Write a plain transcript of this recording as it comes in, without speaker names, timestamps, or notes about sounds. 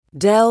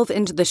Delve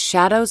into the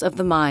shadows of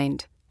the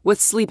mind with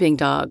Sleeping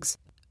Dogs,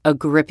 a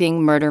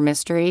gripping murder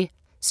mystery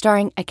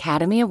starring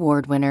Academy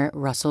Award winner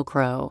Russell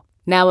Crowe.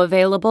 Now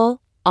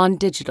available on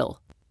digital.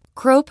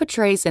 Crowe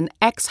portrays an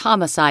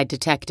ex-homicide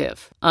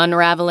detective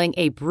unraveling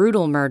a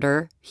brutal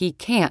murder he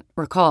can't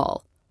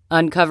recall.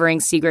 Uncovering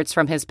secrets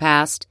from his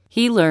past,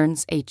 he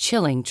learns a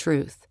chilling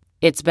truth.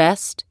 It's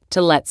best to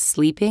let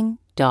sleeping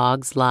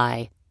dogs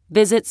lie.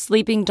 Visit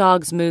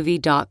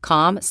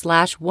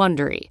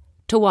sleepingdogsmovie.com/Wondery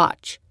to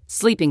watch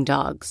Sleeping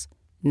Dogs,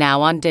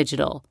 now on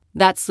digital.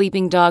 That's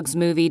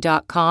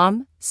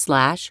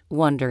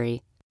sleepingdogsmovie.com/Wondery.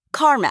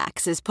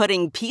 CarMax is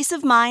putting peace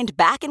of mind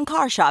back in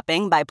car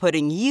shopping by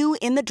putting you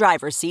in the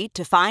driver's seat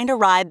to find a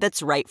ride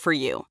that's right for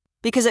you.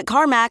 Because at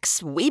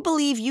CarMax, we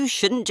believe you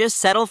shouldn't just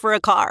settle for a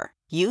car.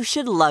 You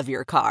should love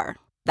your car.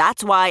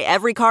 That's why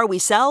every car we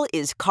sell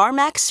is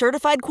CarMax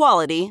certified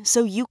quality,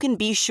 so you can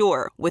be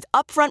sure with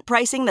upfront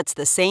pricing that's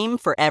the same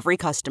for every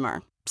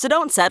customer. So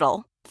don't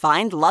settle.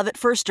 Find love at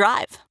first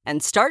drive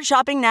and start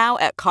shopping now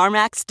at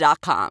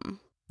CarMax.com.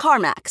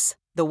 CarMax,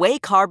 the way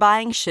car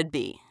buying should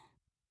be.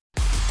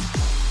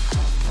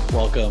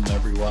 Welcome,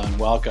 everyone.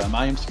 Welcome.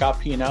 I am Scott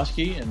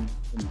Pianowski and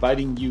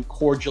inviting you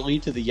cordially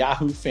to the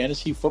Yahoo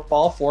Fantasy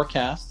Football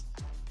Forecast,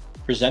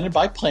 presented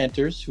by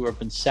Planters, who have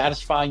been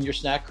satisfying your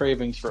snack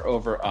cravings for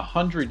over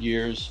 100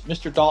 years.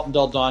 Mr. Dalton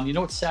Del Don, you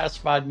know what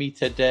satisfied me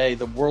today?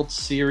 The World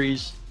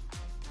Series,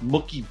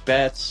 Mookie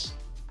Betts,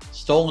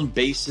 stolen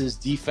bases,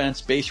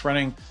 defense, base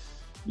running.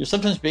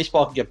 Sometimes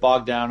baseball can get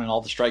bogged down in all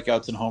the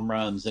strikeouts and home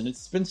runs, and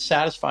it's been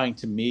satisfying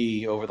to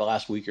me over the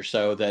last week or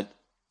so that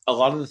a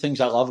lot of the things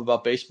I love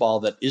about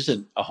baseball that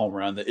isn't a home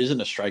run, that isn't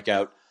a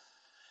strikeout,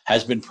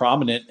 has been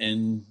prominent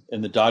in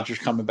the Dodgers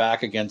coming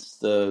back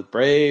against the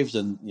Braves,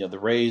 and the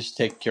Rays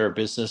taking care of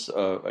business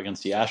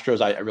against the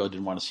Astros. I really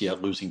didn't want to see a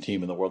losing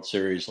team in the World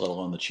Series, let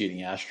alone the cheating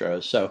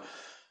Astros. So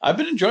I've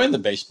been enjoying the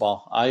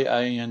baseball.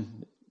 It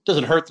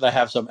doesn't hurt that I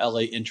have some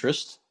LA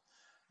interest,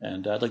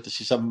 and I'd like to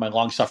see some of my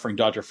long-suffering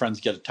Dodger friends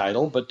get a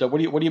title. But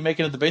what are you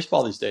making of the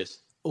baseball these days?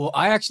 Well,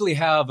 I actually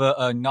have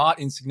a not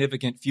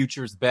insignificant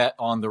futures bet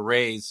on the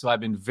Rays, so I've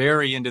been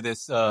very into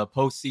this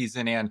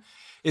postseason, and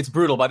it's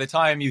brutal. By the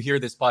time you hear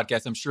this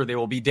podcast, I'm sure they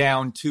will be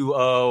down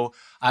 2-0.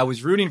 I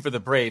was rooting for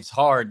the Braves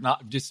hard,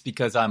 not just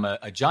because I'm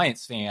a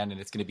Giants fan, and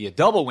it's going to be a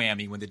double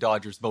whammy when the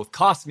Dodgers both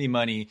cost me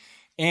money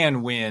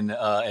and win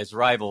as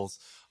rivals.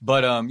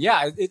 But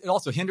it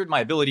also hindered my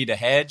ability to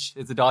hedge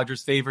as the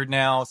Dodgers favored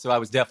now. So I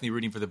was definitely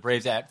rooting for the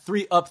Braves at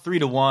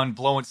 3-1,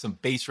 blowing some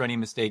base running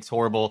mistakes.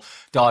 Horrible.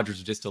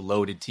 Dodgers are just a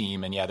loaded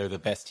team. And they're the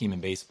best team in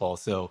baseball.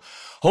 So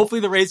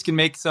hopefully the Rays can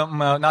make something,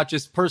 not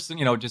just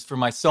just for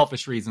my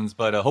selfish reasons,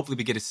 but hopefully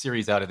we get a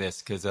series out of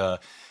this because,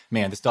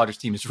 this Dodgers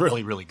team is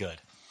really, really good.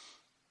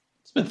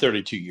 It's been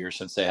 32 years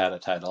since they had a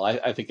title.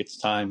 I think it's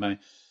time.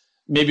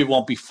 Maybe it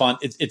won't be fun.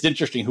 It's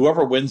interesting.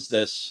 Whoever wins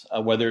this,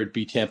 whether it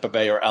be Tampa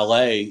Bay or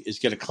LA, is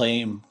going to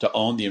claim to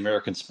own the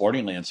American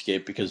sporting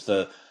landscape because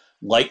the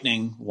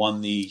Lightning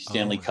won the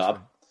Stanley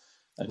Cup.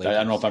 I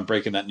don't know if I'm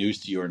breaking that news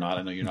to you or not.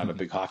 I know you're not a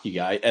big hockey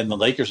guy. And the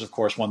Lakers, of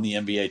course, won the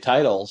NBA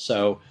title.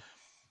 So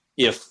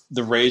if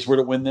the Rays were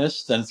to win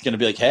this, then it's going to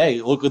be like,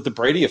 hey, look at the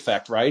Brady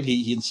effect, right?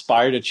 He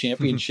inspired a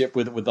championship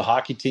with the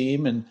hockey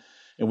team and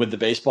with the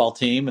baseball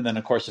team. And then,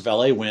 of course, if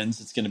LA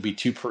wins, it's going to be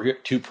two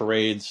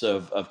parades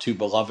of two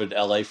beloved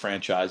LA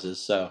franchises.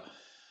 So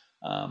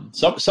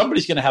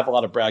somebody's going to have a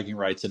lot of bragging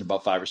rights in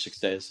about 5 or 6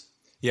 days.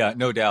 Yeah,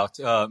 no doubt.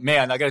 I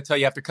got to tell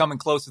you, after coming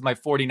close with my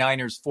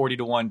 49ers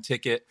 40-1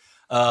 ticket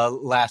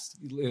last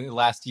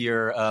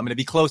year, I'm going to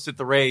be close with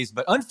the Rays.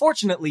 But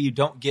unfortunately, you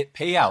don't get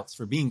payouts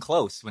for being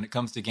close when it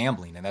comes to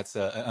gambling. And that's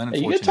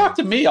unfortunate. You can talk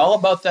to me all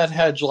about that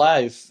hedge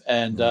live.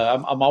 And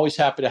I'm always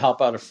happy to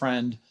help out a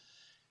friend.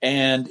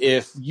 And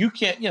if you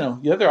can't,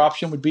 the other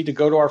option would be to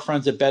go to our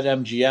friends at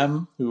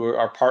BetMGM, who are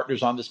our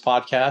partners on this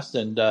podcast,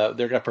 and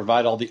they're going to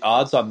provide all the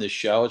odds on this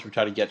show as we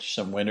try to get you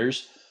some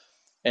winners.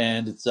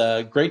 And it's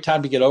a great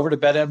time to get over to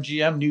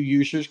BetMGM. New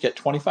users get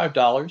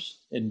 $25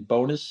 in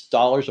bonus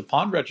dollars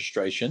upon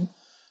registration.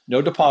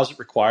 No deposit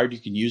required. You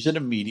can use it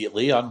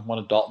immediately on one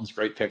of Dalton's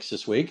great picks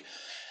this week.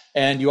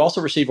 And you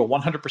also receive a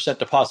 100%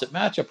 deposit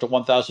match up to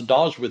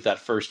 $1,000 with that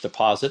first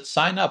deposit.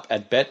 Sign up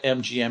at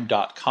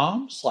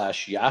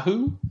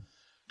betmgm.com/Yahoo.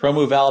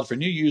 Promo valid for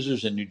new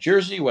users in New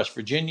Jersey, West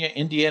Virginia,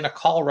 Indiana,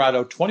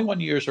 Colorado, 21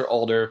 years or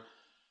older.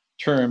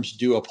 Terms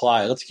do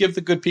apply. Let's give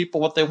the good people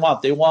what they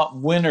want. They want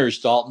winners,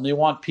 Dalton. They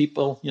want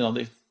people,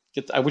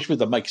 I wish we had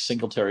the Mike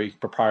Singletary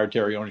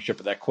proprietary ownership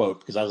of that quote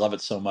because I love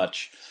it so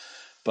much.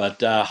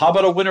 But how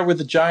about a winner with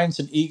the Giants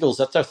and Eagles?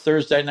 That's our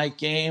Thursday night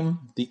game.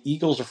 The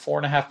Eagles are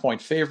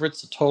 4.5-point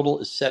favorites. The total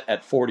is set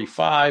at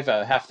 45.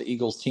 Half the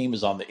Eagles team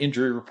is on the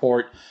injury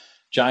report.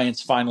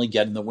 Giants finally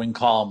getting the win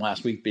column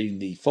last week, beating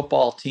the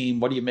football team.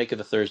 What do you make of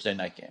the Thursday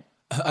night game?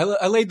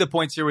 I laid the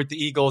points here with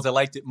the Eagles. I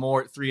liked it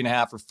more at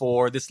 3.5 or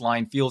 4. This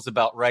line feels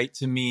about right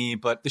to me,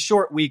 but the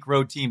short week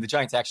road team, the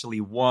Giants actually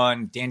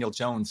won. Daniel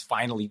Jones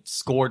finally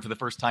scored for the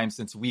first time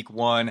since week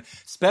 1,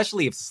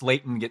 especially if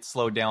Slayton gets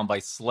slowed down by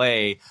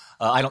Slay.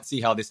 I don't see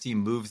how this team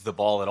moves the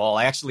ball at all.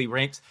 I actually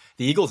ranked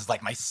the Eagles as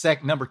like my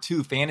number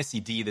 2 fantasy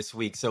D this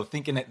week. So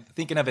thinking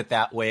of it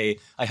that way,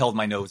 I held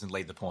my nose and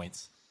laid the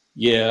points.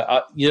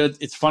 Yeah,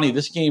 it's funny.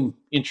 This game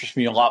interests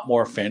me a lot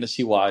more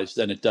fantasy-wise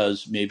than it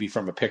does maybe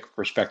from a pick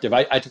perspective.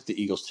 I took the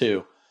Eagles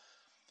too.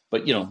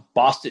 But,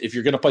 Boston, if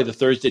you're going to play the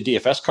Thursday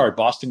DFS card,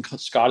 Boston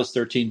Scott is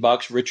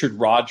 $13. Richard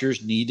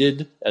Rodgers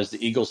needed, as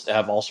the Eagles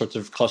have all sorts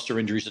of cluster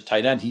injuries at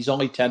tight end. He's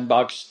only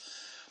 $10.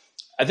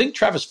 I think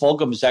Travis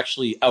Fulgham is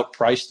actually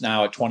outpriced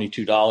now at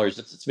 $22.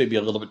 It's maybe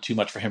a little bit too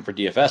much for him for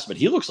DFS, but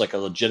he looks like a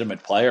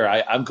legitimate player.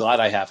 I'm glad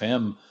I have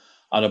him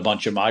on a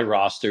bunch of my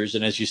rosters.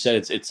 And as you said,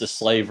 it's a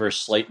Slay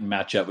versus Slayton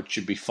matchup, which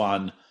should be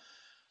fun.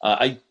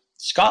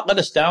 Scott let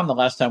us down the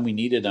last time we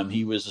needed him.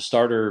 He was a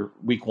starter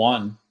week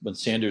 1 when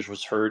Sanders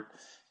was hurt,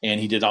 and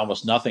he did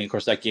almost nothing. Of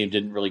course, that game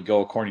didn't really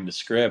go according to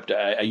script.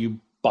 Are you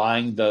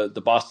buying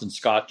the Boston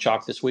Scott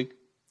chalk this week?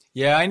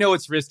 Yeah, I know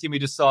it's risky. We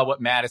just saw what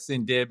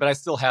Madison did, but I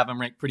still have him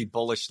ranked pretty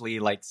bullishly,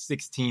 like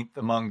 16th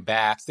among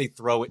backs. They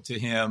throw it to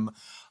him.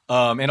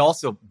 And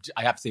also,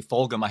 I have to say,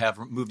 Fulgham, I have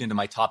moved into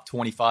my top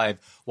 25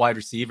 wide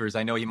receivers.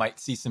 I know you might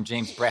see some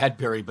James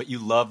Bradbury, but you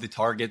love the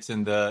targets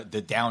and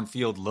the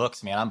downfield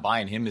looks, man. I'm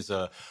buying him as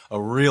a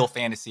real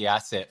fantasy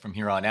asset from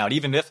here on out,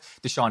 even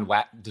if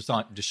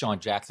Deshaun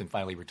Jackson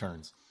finally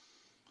returns.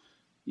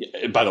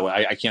 Yeah, by the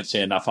way, I can't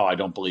say enough how I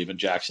don't believe in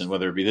Jackson,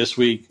 whether it be this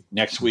week,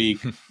 next week,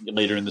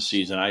 later in the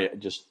season.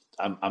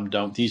 I'm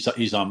done.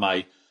 He's on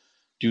my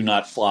do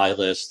not fly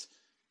list.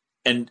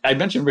 And I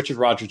mentioned Richard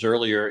Rodgers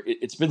earlier.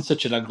 It's been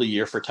such an ugly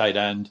year for tight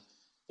end.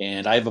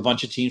 And I have a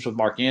bunch of teams with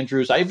Mark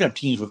Andrews. I even have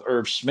teams with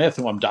Irv Smith,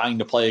 who I'm dying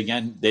to play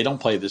again. They don't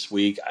play this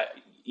week.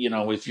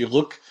 If you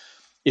look,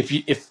 if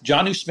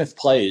Jonnu Smith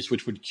plays,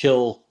 which would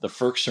kill the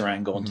Ferkser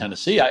angle in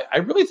Tennessee, I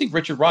really think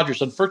Richard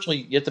Rodgers,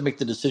 unfortunately, you have to make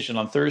the decision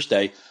on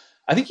Thursday.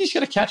 I think he's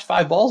going to catch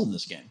 5 balls in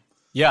this game.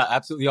 Yeah,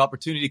 absolutely. The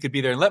opportunity could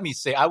be there. And let me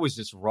say, I was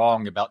just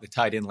wrong about the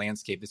tight end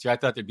landscape this year. I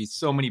thought there'd be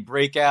so many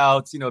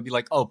breakouts. It'd be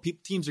like,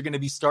 teams are going to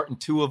be starting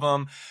 2 of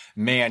them.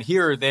 Man,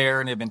 here or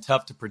there, and it's been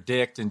tough to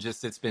predict. And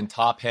just it's been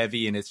top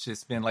heavy, and it's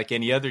just been like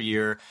any other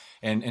year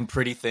and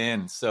pretty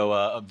thin.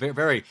 So very,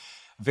 very,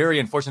 very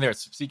unfortunate there.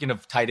 Speaking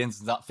of tight ends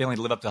not failing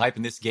to live up to hype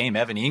in this game,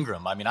 Evan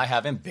Ingram. I mean, I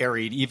have him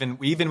buried. Even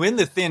in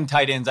the thin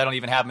tight ends, I don't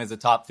even have him as a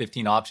top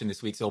 15 option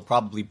this week. So he'll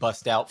probably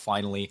bust out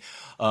finally.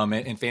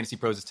 And Fantasy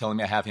Pros is telling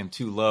me I have him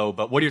too low.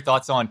 But what are your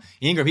thoughts on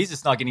Ingram? He's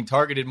just not getting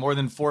targeted more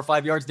than 4 or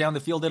 5 yards down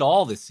the field at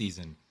all this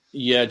season.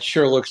 Yeah, it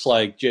sure looks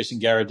like Jason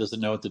Garrett doesn't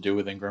know what to do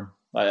with Ingram.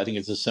 I think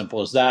it's as simple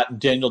as that. And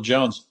Daniel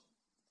Jones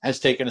has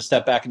taken a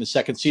step back in the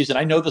second season.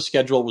 I know the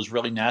schedule was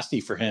really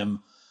nasty for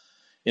him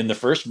in the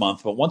first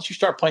month, but once you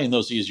start playing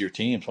those easier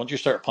teams, once you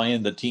start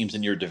playing the teams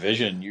in your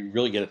division, you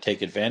really get to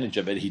take advantage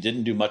of it. He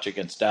didn't do much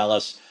against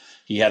Dallas.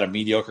 He had a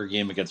mediocre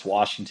game against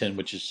Washington,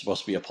 which is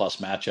supposed to be a plus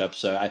matchup.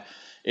 So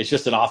it's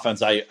just an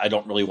offense I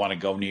don't really want to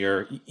go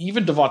near.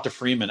 Even Devonta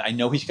Freeman, I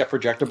know he's got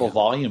projectable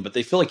volume, but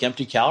they feel like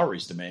empty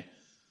calories to me.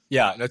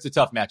 Yeah, that's a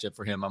tough matchup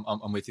for him.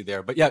 I'm with you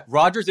there. But yeah,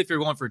 Rodgers, if you're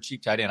going for a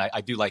cheap tight end, I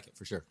do like it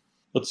for sure.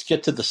 Let's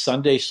get to the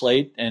Sunday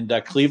slate. And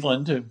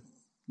Cleveland,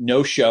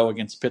 no show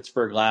against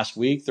Pittsburgh last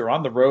week. They're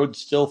on the road,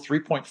 still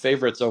 3-point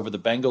favorites over the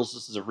Bengals.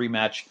 This is a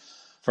rematch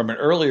from an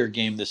earlier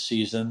game this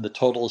season. The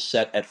total is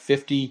set at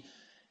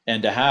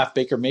 50.5.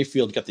 Baker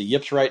Mayfield got the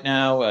yips right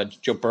now.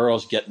 Joe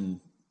Burrow's getting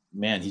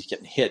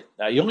hit.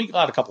 He only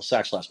got a couple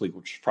sacks last week,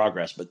 which is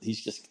progress, but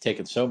he's just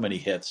taken so many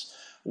hits.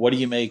 What do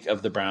you make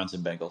of the Browns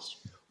and Bengals?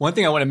 One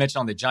thing I want to mention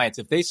on the Giants,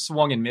 if they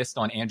swung and missed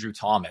on Andrew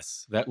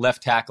Thomas, that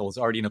left tackle is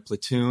already in a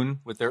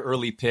platoon with their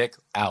early pick.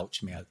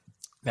 Ouch, man.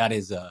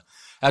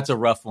 That's a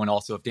rough one.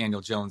 Also, if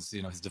Daniel Jones,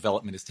 his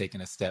development has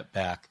taken a step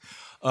back.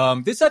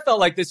 I felt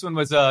like this one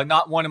was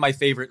not one of my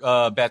favorite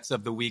bets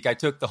of the week. I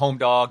took the home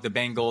dog, the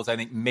Bengals. I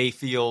think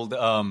Mayfield's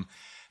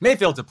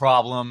a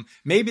problem.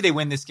 Maybe they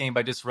win this game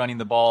by just running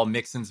the ball.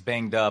 Mixon's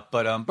banged up,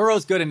 but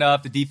Burrow's good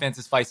enough. The defense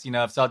is feisty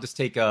enough, so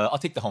I'll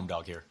take the home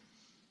dog here.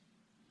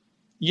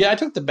 Yeah, I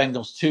took the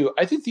Bengals too.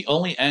 I think the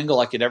only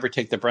angle I could ever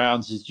take the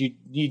Browns is you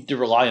need to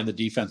rely on the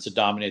defense to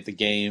dominate the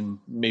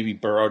game, maybe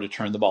Burrow to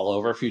turn the ball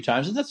over a few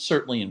times, and that's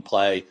certainly in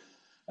play.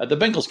 The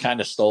Bengals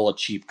kind of stole a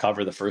cheap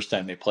cover the first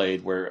time they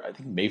played, where I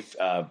think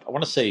I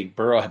want to say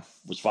Burrow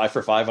was 5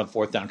 for 5 on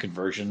 4th down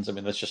conversions. I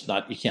mean, that's just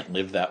not, you can't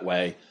live that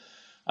way.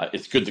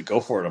 It's good to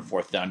go for it on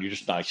 4th down. You're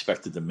just not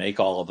expected to make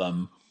all of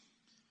them.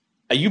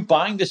 Are you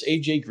buying this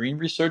A.J. Green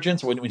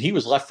resurgence? When he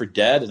was left for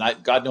dead,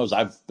 and God knows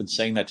I've been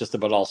saying that just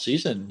about all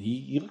season,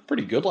 he looked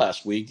pretty good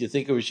last week. Do you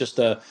think it was just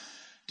a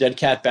dead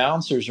cat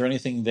bounce, or is there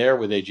anything there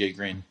with A.J.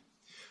 Green?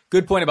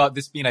 Good point about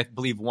this being, I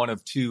believe, one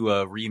of 2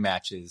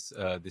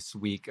 rematches this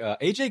week.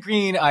 A.J.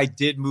 Green, I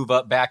did move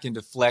up back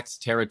into flex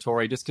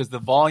territory just because the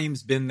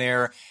volume's been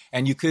there,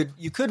 and you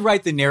could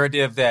write the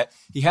narrative that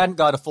he hadn't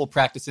got a full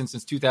practice in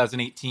since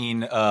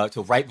 2018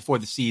 till right before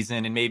the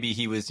season, and maybe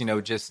he was,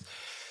 just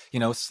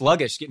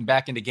sluggish, getting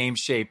back into game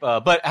shape.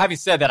 But having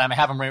said that, I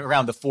have him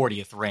around the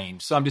 40th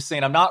range. So I'm just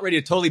saying I'm not ready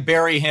to totally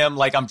bury him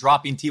like I'm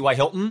dropping T.Y.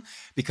 Hilton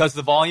because of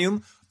the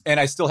volume. And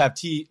I still have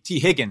T.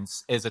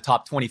 Higgins as a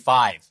top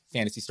 25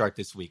 fantasy start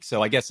this week.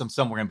 So I guess I'm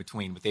somewhere in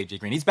between with A.J.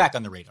 Green. He's back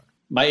on the radar.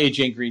 My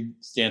A.J. Green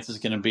stance is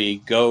going to be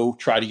go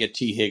try to get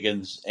T.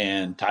 Higgins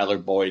and Tyler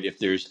Boyd if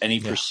there's any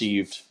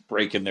perceived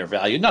break in their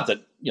value. Not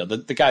that,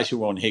 the guys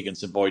who own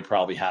Higgins and Boyd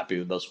probably happy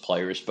with those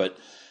players, but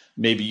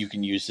maybe you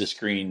can use this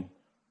Green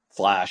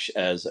flash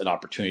as an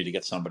opportunity to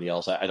get somebody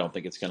else. I don't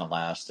think it's going to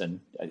last, and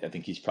I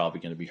think he's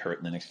probably going to be hurt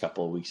in the next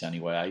couple of weeks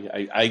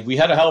anyway. We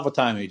had a hell of a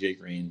time, A.J.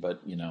 Green,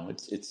 but,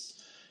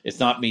 it's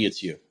not me,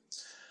 it's you.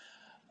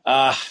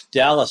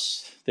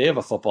 Dallas, they have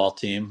a football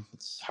team.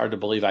 It's hard to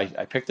believe.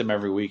 I pick them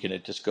every week, and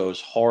it just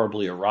goes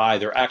horribly awry.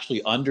 They're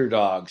actually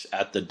underdogs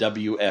at the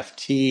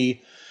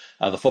WFT.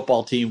 The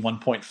football team,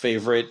 1-point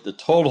favorite. The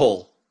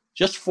total,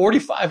 just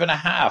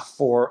 45.5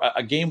 for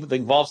a game that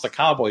involves the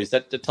Cowboys.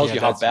 That tells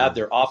you how bad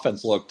their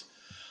offense looked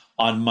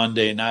on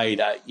Monday night.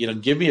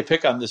 Give me a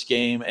pick on this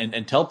game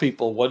and tell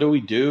people, what do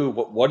we do?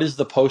 What is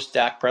the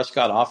post-Dak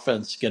Prescott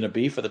offense going to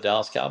be for the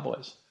Dallas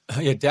Cowboys?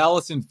 Yeah,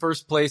 Dallas in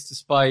first place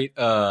despite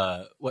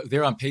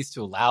they're on pace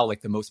to allow like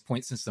the most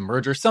points since the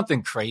merger.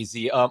 Something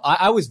crazy.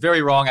 I was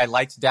very wrong. I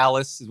liked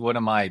Dallas as one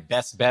of my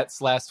best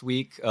bets last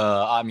week.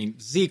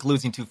 Zeke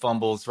losing 2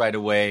 fumbles right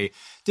away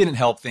didn't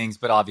help things,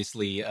 but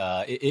obviously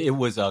it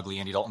was ugly.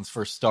 Andy Dalton's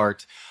first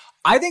start.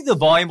 I think the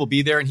volume will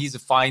be there, and he's a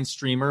fine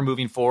streamer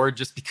moving forward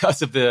just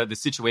because of the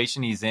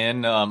situation he's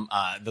in,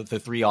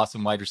 the 3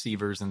 awesome wide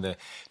receivers and the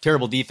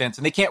terrible defense,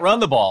 and they can't run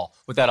the ball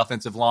with that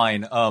offensive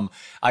line.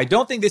 I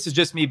don't think this is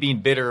just me being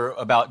bitter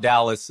about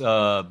Dallas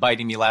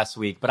biting me last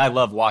week, but I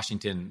love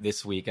Washington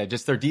this week.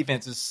 Their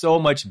defense is so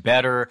much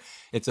better.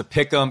 It's a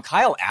pick 'em.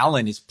 Kyle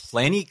Allen is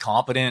plenty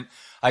competent.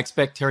 I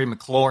expect Terry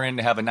McLaurin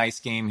to have a nice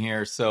game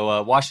here.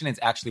 So Washington's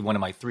actually one of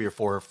my 3 or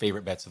 4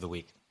 favorite bets of the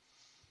week.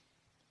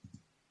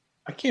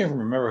 I can't even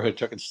remember who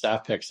took in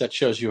staff picks. That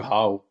shows you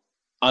how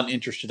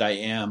uninterested I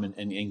am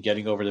in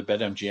getting over to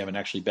BetMGM and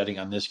actually betting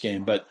on this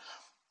game. But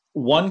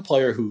one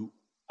player who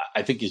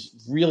I think is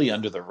really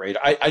under the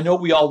radar, I know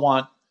we all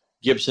want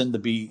Gibson to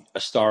be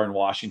a star in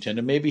Washington,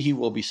 and maybe he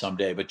will be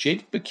someday, but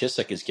J.D.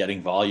 McKissic is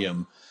getting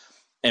volume.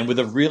 And with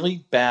a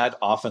really bad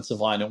offensive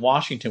line in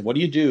Washington, what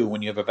do you do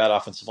when you have a bad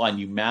offensive line?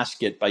 You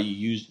mask it by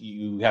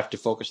you have to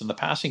focus on the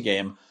passing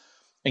game.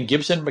 And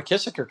Gibson and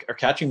McKissic are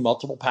catching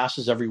multiple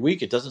passes every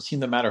week. It doesn't seem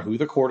to matter who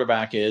the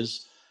quarterback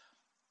is.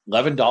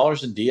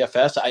 $11 in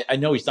DFS. I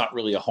know he's not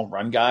really a home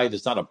run guy.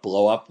 There's not a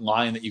blow-up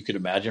line that you could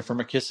imagine for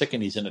McKissic,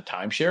 and he's in a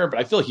timeshare.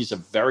 But I feel like he's a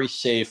very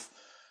safe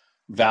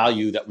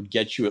value that would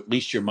get you at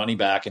least your money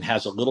back and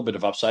has a little bit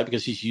of upside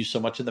because he's used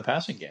so much in the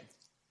passing game.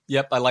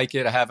 Yep, I like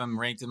it. I have him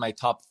ranked in my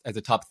as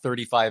a top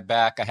 35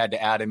 back. I had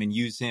to add him and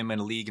use him in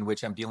a league in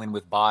which I'm dealing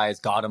with buys.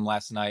 Got him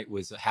last night.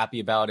 Was happy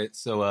about it.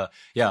 So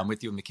I'm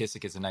with you.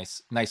 McKissic is a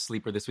nice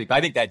sleeper this week. But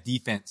I think that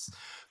defense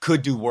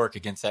could do work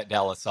against that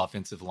Dallas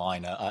offensive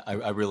line.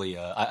 I really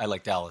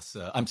like Dallas.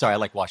 I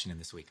like Washington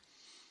this week.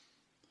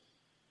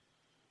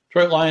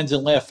 Detroit Lions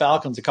and Atlanta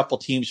Falcons. A couple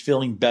teams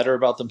feeling better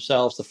about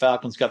themselves. The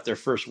Falcons got their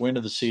first win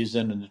of the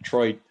season, and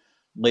Detroit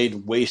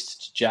laid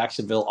waste to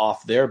Jacksonville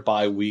off their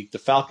bye week. The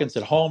Falcons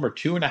at home are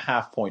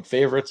 2.5-point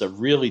favorites, a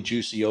really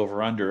juicy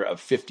over-under of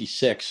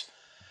 56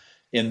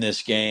 in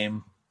this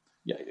game.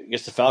 Yeah, I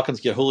guess the Falcons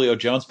get Julio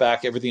Jones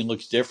back. Everything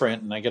looks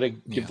different, and I got to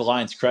give the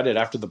Lions credit.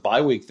 After the bye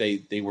week,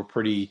 they were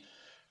pretty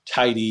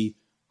tidy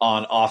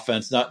on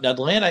offense. Now,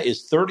 Atlanta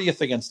is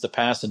 30th against the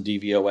pass in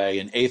DVOA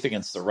and 8th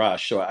against the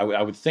rush, so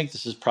I would think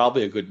this is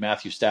probably a good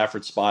Matthew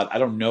Stafford spot. I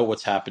don't know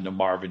what's happened to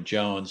Marvin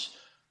Jones.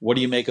 What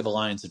do you make of the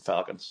Lions and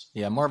Falcons?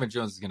 Yeah, Marvin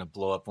Jones is going to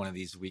blow up one of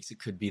these weeks. It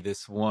could be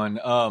this one.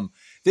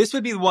 This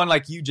would be the one,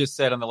 like you just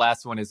said on the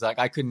last one, is like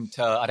I couldn't.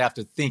 I'd have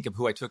to think of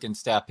who I took in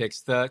staff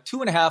picks. The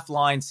 2.5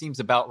 line seems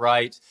about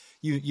right.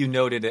 You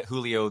noted that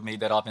Julio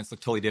made that offense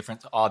look totally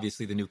different.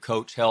 Obviously, the new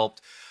coach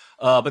helped.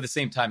 But at the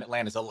same time,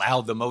 Atlanta's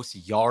allowed the most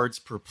yards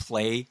per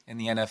play in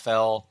the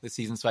NFL this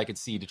season, so I could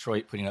see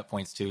Detroit putting up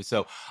points too.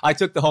 So I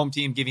took the home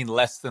team giving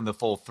less than the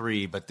full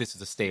 3, but this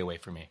is a stay away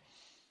for me.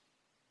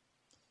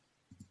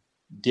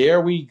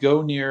 Dare we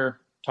go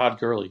near Todd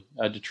Gurley?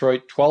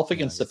 Detroit 12th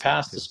against the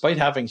pass, despite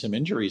having some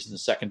injuries in the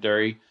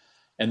secondary,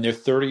 and they're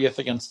 30th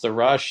against the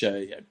rush.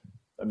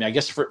 I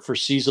guess for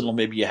seasonal,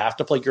 maybe you have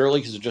to play Gurley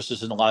because there just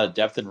isn't a lot of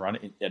depth at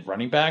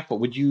running back.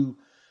 But would you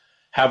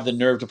have the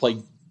nerve to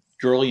play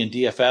Gurley in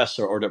DFS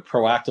or to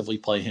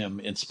proactively play him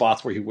in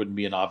spots where he wouldn't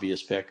be an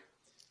obvious pick?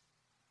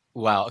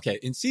 Wow. Okay.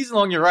 In season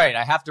long, you're right.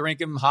 I have to rank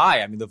him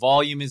high. I mean, the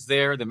volume is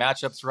there. The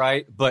matchup's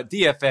right. But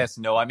DFS,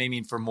 no, I'm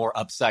aiming for more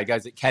upside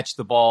guys that catch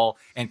the ball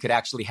and could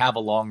actually have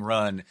a long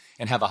run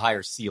and have a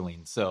higher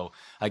ceiling. So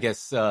I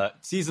guess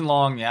season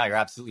long, yeah, you're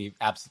absolutely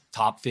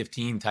top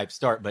 15 type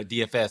start. But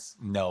DFS,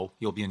 no,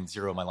 you'll be in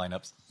 0 of my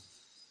lineups.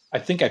 I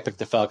think I picked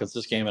the Falcons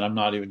this game, and I'm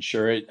not even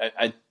sure.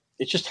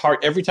 It's just hard.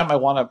 Every time I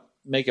want to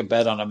make a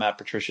bet on a Matt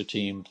Patricia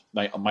team,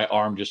 my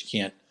arm just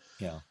can't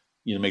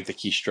make the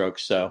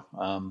keystrokes. So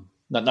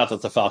Not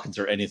that the Falcons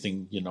are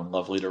anything,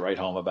 lovely to write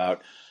home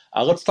about.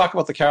 Let's talk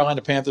about the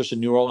Carolina Panthers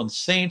and New Orleans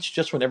Saints.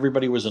 Just when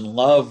everybody was in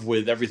love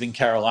with everything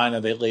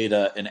Carolina, they laid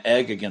an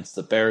egg against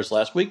the Bears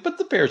last week, but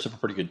the Bears have a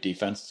pretty good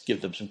defense. Let's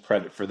give them some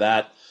credit for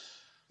that.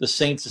 The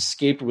Saints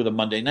escaped with a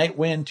Monday night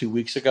win 2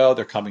 weeks ago.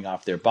 They're coming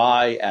off their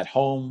bye at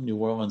home. New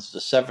Orleans is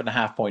a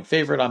 7.5-point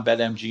favorite on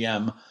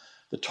BetMGM.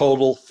 The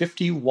total,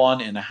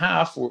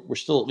 51.5. We're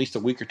still at least a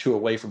week or two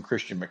away from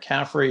Christian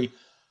McCaffrey.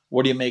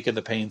 What do you make of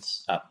the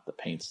Panthers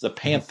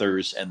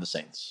and the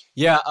Saints?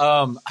 Yeah,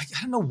 I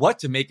don't know what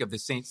to make of the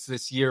Saints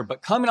this year,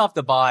 but coming off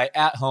the bye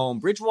at home,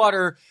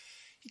 Bridgewater,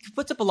 he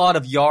puts up a lot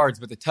of yards,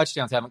 but the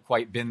touchdowns haven't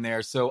quite been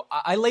there. So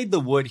I laid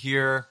the wood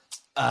here.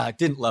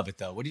 Didn't love it,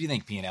 though. What do you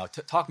think, P&L?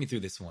 Talk me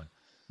through this one.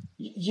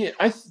 Yeah,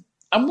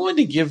 I'm willing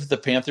to give the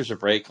Panthers a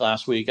break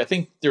last week. I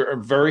think there are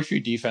very few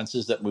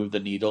defenses that move the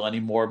needle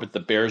anymore, but the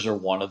Bears are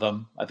one of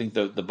them. I think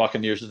the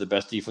Buccaneers are the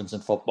best defense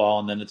in football,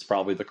 and then it's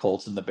probably the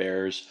Colts and the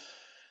Bears.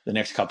 The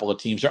next couple of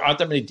teams. There aren't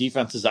that many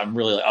defenses I'm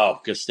really like,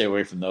 oh, gotta stay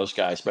away from those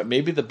guys. But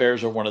maybe the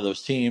Bears are one of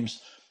those teams.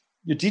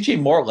 DJ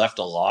Moore left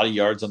a lot of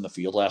yards on the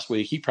field last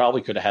week. He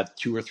probably could have had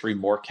 2 or 3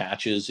 more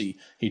catches.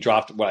 He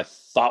dropped what I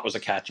thought was a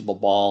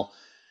catchable ball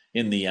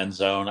in the end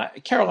zone.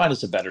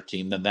 Carolina's a better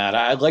team than that.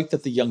 I like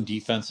that the young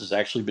defense has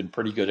actually been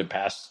pretty good in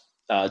pass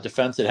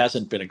defense. It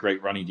hasn't been a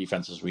great running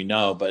defense, as we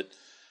know, but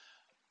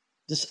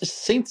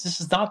this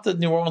is not the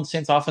New Orleans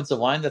Saints offensive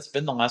line that's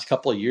been the last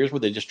couple of years where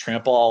they just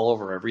trample all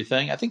over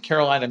everything. I think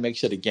Carolina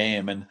makes it a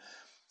game, and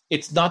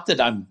it's not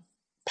that I'm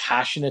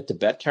passionate to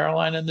bet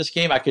Carolina in this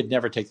game. I could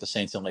never take the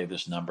Saints and lay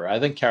this number. I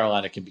think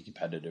Carolina can be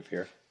competitive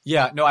here.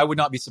 Yeah, no, I would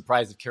not be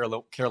surprised if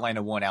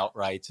Carolina won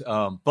outright.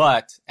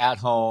 But at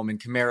home and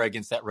Kamara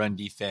against that run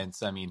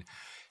defense, I mean,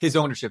 his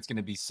ownership's going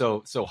to be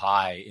so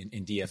high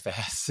in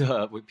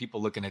DFS with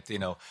people looking at,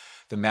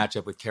 the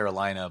matchup with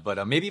Carolina.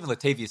 But maybe even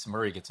Latavius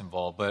Murray gets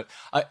involved. But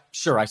I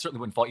certainly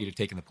wouldn't fault you to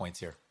taking the points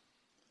here.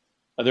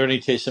 Are there any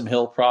Taysom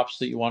Hill props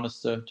that you want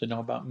us to know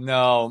about?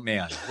 No,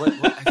 man.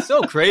 It's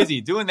so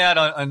crazy. Doing that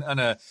on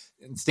a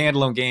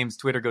standalone games,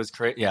 Twitter goes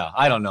crazy. Yeah,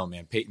 I don't know,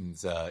 man.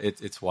 Peyton's,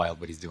 it's wild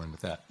what he's doing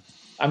with that.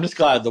 I'm just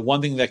glad the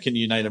one thing that can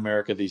unite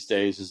America these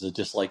days is the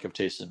dislike of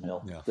Taysom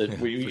Hill.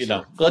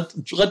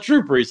 Let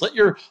Drew Brees, let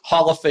your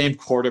Hall of Fame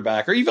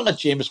quarterback, or even let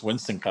Jameis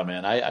Winston come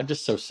in. I'm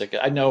just so sick.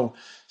 I know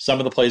some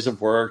of the plays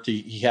have worked.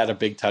 He had a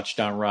big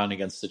touchdown run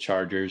against the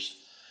Chargers,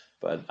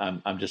 but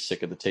I'm just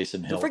sick of the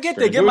Taysom Hill. Don't forget,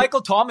 they get Michael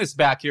Thomas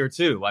back here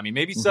too. I mean,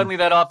 maybe suddenly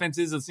that offense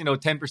is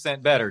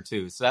 10% better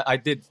too. So I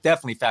did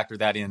definitely factor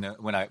that in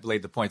when I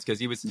laid the points, because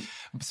he was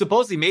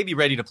supposedly maybe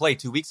ready to play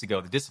 2 weeks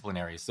ago, the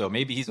disciplinary. So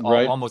maybe he's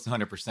almost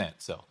 100%.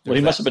 So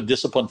he must have been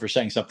disciplined for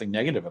saying something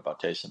negative about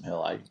Taysom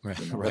Hill.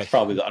 That's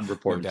probably the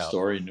unreported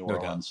story in New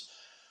Orleans.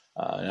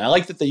 And I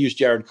like that they use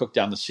Jared Cook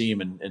down the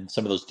seam and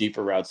some of those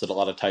deeper routes that a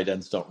lot of tight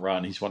ends don't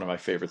run. He's one of my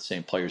favorite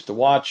Saint players to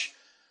watch.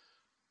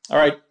 All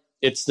right.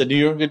 It's the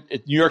New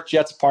York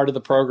Jets part of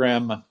the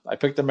program. I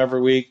pick them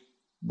every week.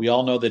 We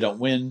all know they don't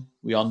win.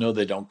 We all know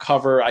they don't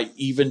cover. I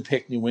even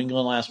picked New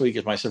England last week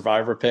as my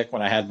survivor pick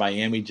when I had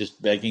Miami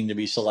just begging to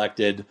be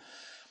selected.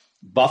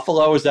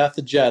 Buffalo is at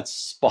the Jets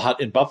spot,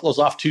 and Buffalo's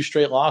off 2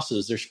 straight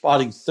losses. They're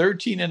spotting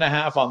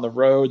 13.5 on the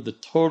road. The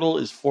total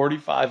is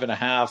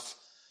 45.5.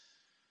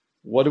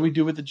 What do we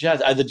do with the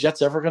Jets? Are the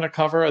Jets ever going to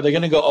cover? Are they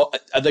going to go?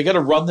 Are they going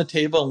to run the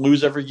table and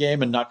lose every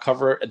game and not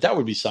cover? That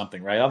would be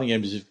something, right? I don't think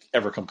anybody's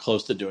ever come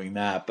close to doing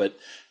that. But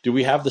do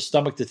we have the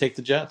stomach to take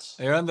the Jets?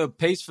 They're on the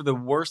pace for the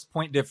worst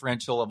point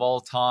differential of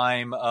all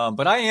time.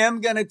 But I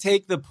am going to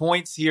take the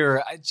points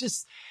here.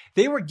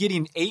 They were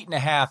getting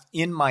 8.5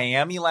 in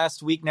Miami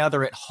last week. Now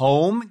they're at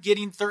home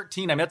getting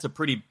 13. I mean, that's a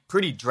pretty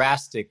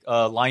drastic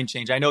line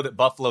change. I know that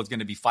Buffalo is going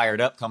to be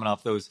fired up coming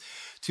off those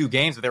 2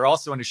 games, but they're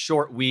also in a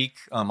short week.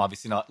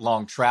 Obviously not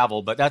long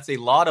travel, but that's a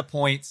lot of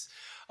points.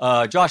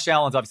 Josh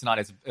Allen's obviously not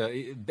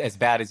as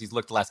bad as he's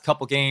looked the last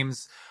couple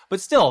games,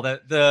 but still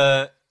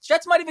the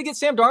Jets might even get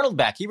Sam Darnold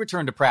back. He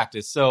returned to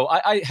practice. So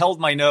I held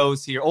my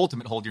nose here,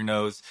 ultimate hold your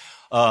nose,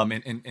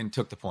 and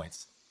took the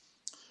points.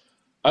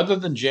 Other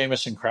than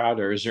Jameis and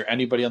Crowder, is there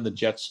anybody on the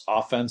Jets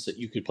offense that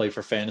you could play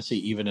for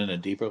fantasy, even in a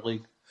deeper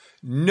league?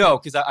 No,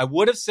 because I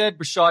would have said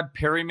Rashad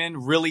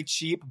Perryman, really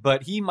cheap,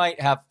 but he might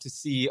have to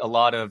see a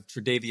lot of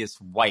Tre'Davious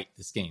White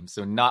this game,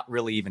 so not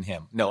really even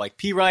him. No, like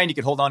P. Ryan, you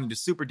could hold on into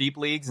super deep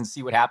leagues and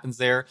see what happens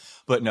there,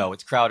 but no,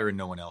 it's Crowder and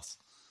no one else.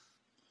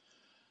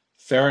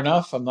 Fair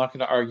enough. I'm not going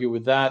to argue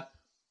with that.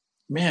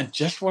 Man,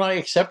 just when I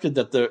accepted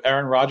that the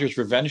Aaron Rodgers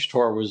revenge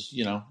tour was,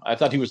 I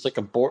thought he was like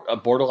a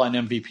borderline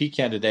MVP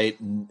candidate,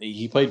 and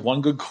he played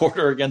 1 good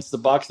quarter against the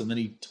Bucs, and then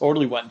he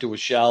totally went into a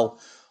shell.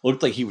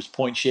 Looked like he was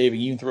point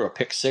shaving, even threw a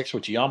pick 6,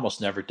 which he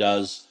almost never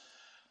does.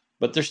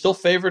 But they're still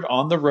favored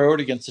on the road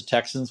against the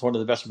Texans, one of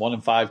the best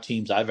 1-5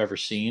 teams I've ever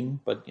seen.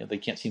 But they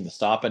can't seem to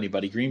stop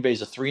anybody. Green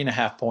Bay's a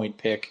 3.5-point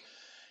pick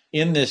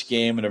in this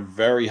game and a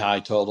very high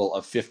total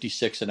of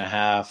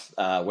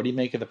 56.5. What do you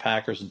make of the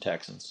Packers and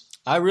Texans?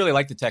 I really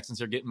like the Texans.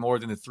 They're getting more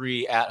than the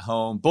 3 at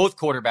home. Both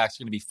quarterbacks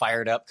are going to be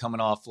fired up coming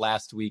off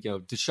last week.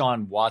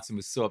 Deshaun Watson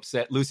was so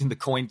upset losing the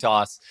coin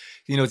toss.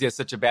 He knows he has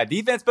such a bad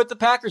defense, but the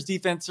Packers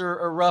defense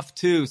are rough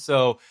too.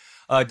 So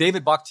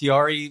David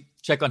Bakhtiari,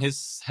 check on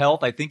his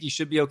health. I think he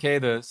should be okay,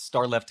 the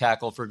star left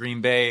tackle for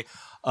Green Bay.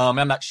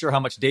 I'm not sure how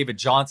much David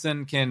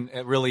Johnson can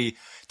really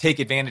take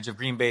advantage of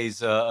Green Bay's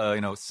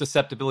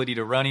susceptibility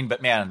to running.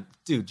 But man,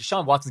 dude,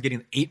 Deshaun Watson's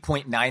getting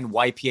 8.9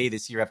 YPA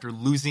this year after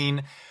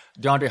losing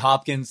DeAndre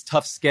Hopkins.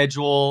 Tough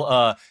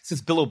schedule.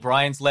 Since Bill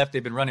O'Brien's left,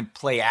 they've been running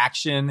play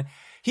action.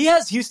 He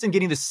has Houston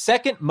getting the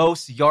second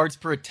most yards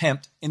per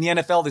attempt in the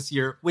NFL this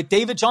year with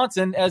David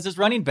Johnson as his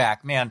running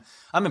back. Man,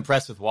 I'm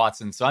impressed with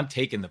Watson, so I'm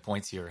taking the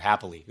points here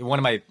happily. One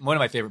of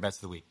my favorite bets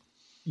of the week.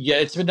 Yeah,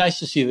 it's been nice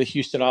to see the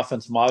Houston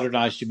offense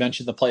modernized. You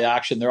mentioned the play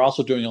action. They're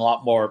also doing a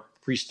lot more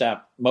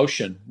pre-snap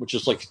motion, which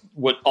is like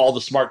what all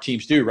the smart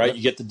teams do, right? Yep.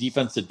 You get the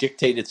defense to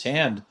dictate its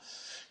hand.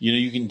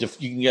 You can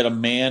get a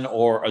man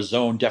or a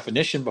zone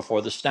definition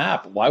before the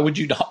snap. Why would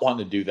you not want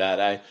to do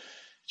that?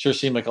 Sure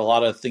seemed like a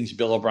lot of things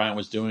Bill O'Brien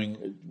was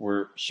doing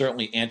were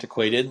certainly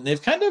antiquated, and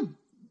they've kind of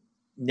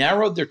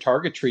narrowed their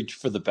target tree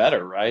for the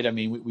better, right? I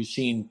mean, we've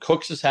seen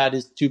Cooks has had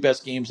his 2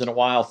 best games in a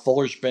while.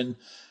 Fuller's been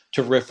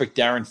terrific.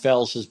 Darren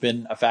Fells has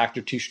been a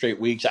factor 2 straight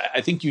weeks.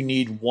 I think you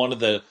need one of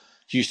the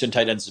Houston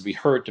tight ends to be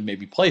hurt to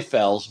maybe play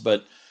Fells,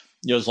 but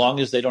as long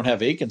as they don't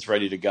have Akins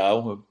ready to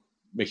go, it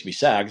makes me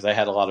sad because I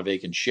had a lot of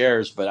Akins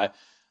shares, but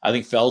I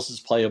think Fells is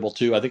playable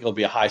too. I think it'll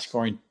be a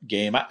high-scoring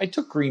game. I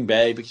took Green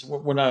Bay because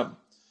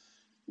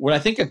when I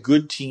think a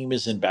good team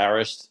is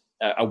embarrassed,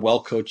 a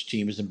well-coached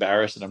team is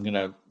embarrassed, and I'm going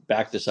to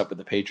back this up with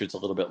the Patriots a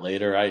little bit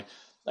later, I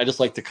just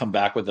like to come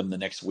back with them the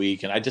next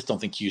week, and I just don't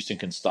think Houston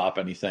can stop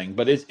anything.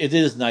 But it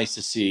is nice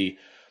to see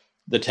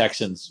the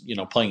Texans,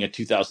 playing a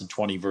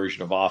 2020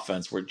 version of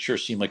offense where it sure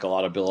seemed like a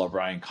lot of Bill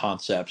O'Brien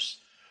concepts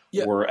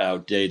were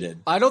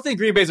outdated. I don't think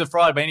Green Bay's a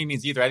fraud by any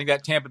means either. I think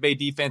that Tampa Bay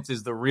defense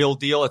is the real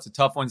deal. It's a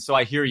tough one, so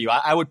I hear you.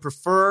 I would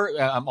prefer,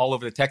 I'm all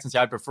over the Texans.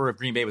 I'd prefer if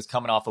Green Bay was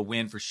coming off a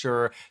win for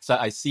sure. So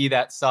I see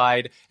that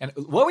side. And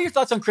what were your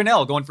thoughts on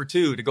Crennel going for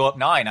 2 to go up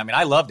 9? I mean,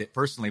 I loved it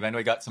personally, but I know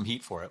he got some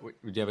heat for it.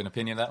 Would you have an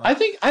opinion on that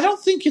one? I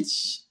don't think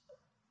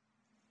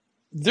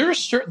there are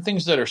certain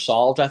things that are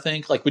solved, I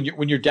think. Like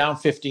when you're down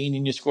 15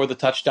 and you score the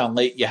touchdown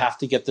late, you have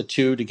to get the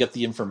 2 to get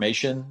the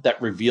information.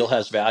 That reveal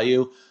has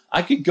value.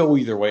 I could go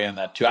either way on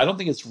that too. I don't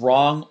think it's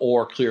wrong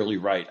or clearly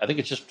right. I think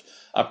it's just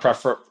a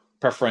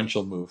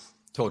preferential move.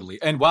 Totally.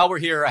 And while we're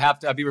here,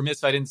 I'd be remiss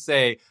if I didn't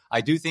say,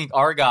 I do think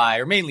our guy,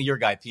 or mainly your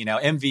guy, P now,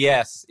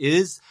 MVS,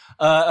 is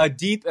a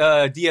deep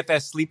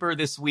DFS sleeper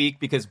this week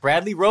because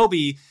Bradley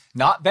Roby,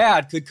 not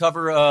bad, could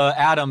cover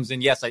Adams.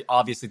 And yes, I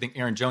obviously think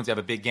Aaron Jones have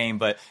a big game,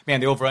 but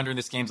man, the over-under in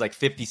this game is like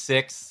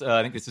 56.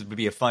 I think this would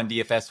be a fun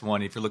DFS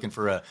one. If you're looking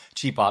for a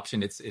cheap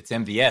option, it's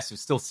MVS,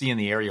 who's still seeing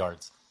the air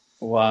yards.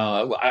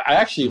 Wow. I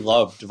actually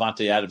love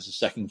Devontae Adams'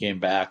 second game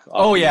back.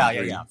 Oh,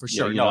 yeah, for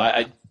sure.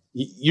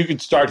 You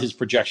could start his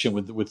projection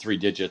with 3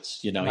 digits.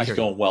 He's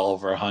going well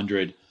over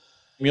 100.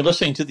 You're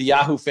listening to the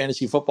Yahoo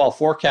Fantasy Football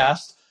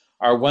Forecast,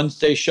 our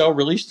Wednesday show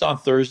released on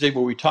Thursday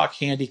where we talk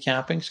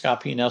handicapping.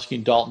 Scott Pianowski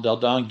and Dalton Del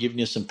Don giving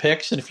you some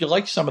picks. And if you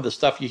like some of the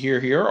stuff you hear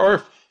here, or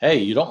if, hey,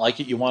 you don't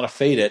like it, you want to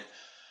fade it,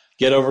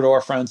 get over to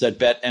our friends at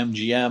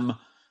BetMGM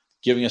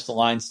giving us the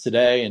lines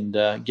today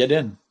and get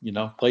in,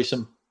 play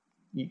some.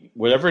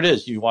 Whatever it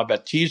is, you want to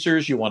bet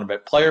teasers, you want to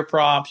bet player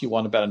props, you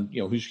want to bet on,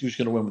 who's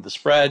going to win with the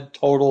spread,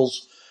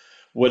 totals,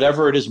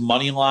 whatever it is,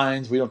 money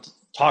lines. We don't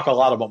talk a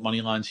lot about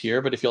money lines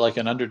here, but if you like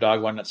an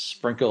underdog, why not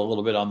sprinkle a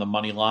little bit on the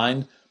money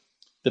line?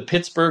 The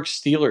Pittsburgh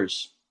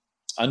Steelers,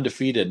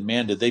 undefeated.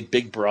 Man, did they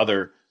big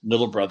brother,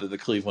 little brother, the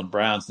Cleveland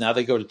Browns. Now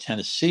they go to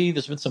Tennessee.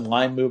 There's been some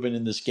line movement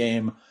in this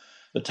game.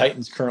 The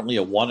Titans currently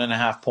a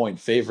 1.5-point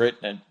favorite,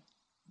 and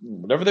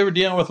whatever they were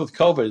dealing with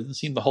COVID, it didn't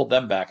seem to hold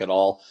them back at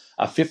all.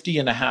 A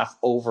 50.5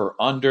 over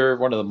under,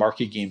 one of the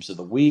marquee games of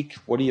the week.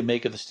 What do you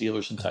make of the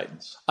Steelers and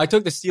Titans? I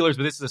took the Steelers,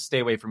 but this is a stay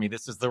away for me.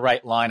 This is the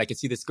right line. I could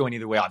see this going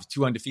either way. I have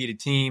 2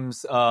 undefeated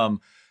teams.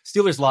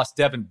 Steelers lost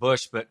Devin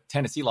Bush, but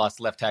Tennessee lost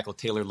left tackle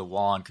Taylor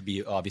Lewan. Could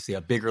be obviously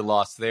a bigger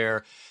loss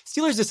there.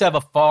 Steelers just have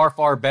a far,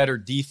 far better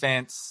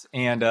defense,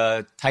 and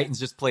Titans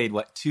just played,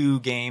 2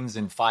 games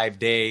in 5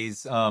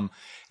 days.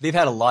 They've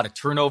had a lot of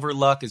turnover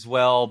luck as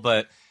well,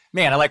 but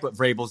man, I like what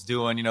Vrabel's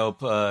doing,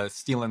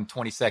 stealing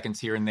 20 seconds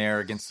here and there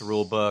against the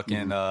rule book.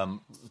 Mm-hmm. And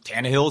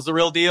Tannehill's the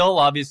real deal.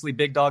 Obviously,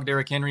 big dog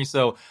Derrick Henry.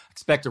 So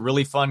expect a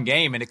really fun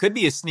game. And it could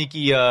be a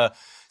sneaky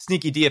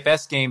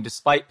DFS game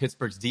despite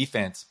Pittsburgh's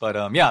defense. But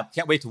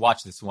can't wait to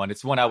watch this one.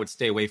 It's one I would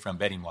stay away from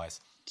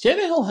betting-wise.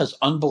 Tannehill has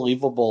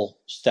unbelievable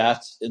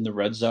stats in the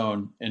red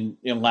zone. And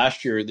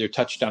last year, their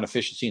touchdown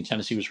efficiency in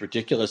Tennessee was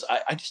ridiculous.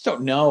 I just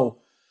don't know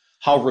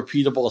how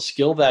repeatable a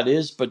skill that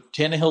is, but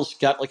Tannehill's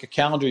got like a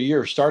calendar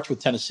year, starts with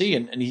Tennessee,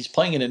 and he's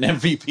playing at an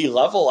MVP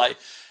level.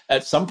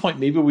 At some point,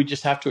 maybe we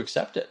just have to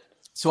accept it.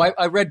 So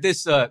I read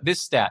this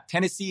stat.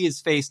 Tennessee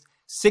has faced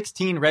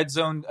 16 red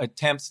zone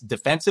attempts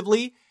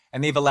defensively,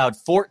 and they've allowed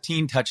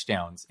 14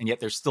 touchdowns, and yet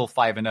they're still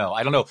 5-0.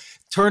 I don't know.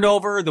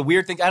 Turnover, the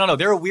weird thing. I don't know.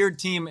 They're a weird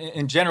team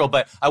in general,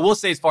 but I will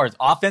say, as far as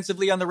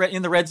offensively in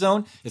the red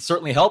zone, it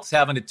certainly helps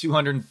having a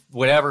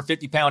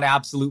 250-pound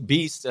absolute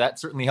beast. That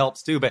certainly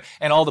helps too.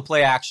 And all the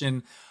play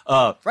action.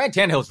 Ryan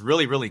Tannehill's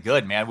really, really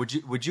good, man.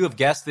 Would you have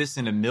guessed this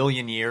in a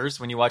million years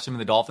when you watch him in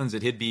the Dolphins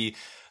that he'd be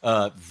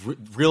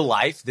real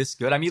life this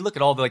good? I mean, look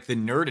at all the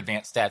nerd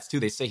advanced stats too.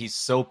 They say he's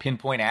so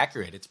pinpoint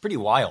accurate. It's pretty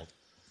wild.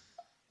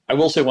 I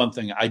will say one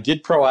thing. I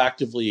did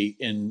proactively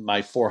in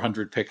my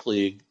 400 pick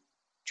league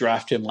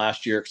draft him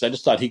last year because I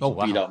just thought he could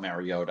beat out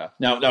Mariota.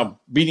 Now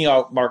beating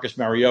out Marcus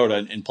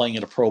Mariota and playing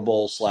at a Pro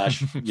Bowl /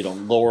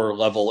 lower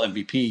level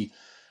MVP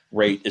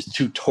rate is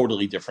two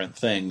totally different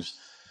things.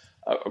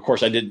 Of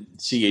course, I didn't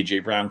see A.J.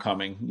 Brown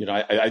coming.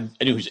 I knew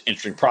he was an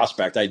interesting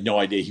prospect. I had no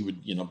idea he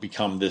would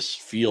become this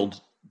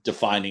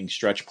field-defining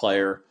stretch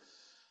player.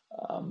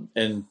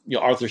 And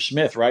Arthur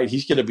Smith, right?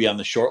 He's going to be on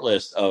the short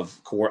list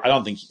of core. I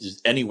don't think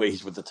there's any way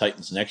he's with the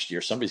Titans next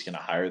year. Somebody's going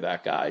to hire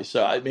that guy.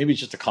 So maybe it's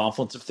just a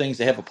confluence of things.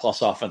 They have a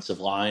plus offensive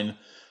line,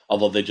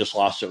 although they just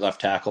lost their left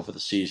tackle for the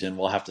season.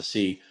 We'll have to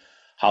see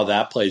how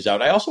that plays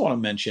out. I also want to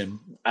mention,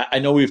 I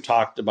know we've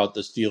talked about the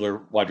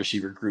Steeler wide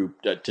receiver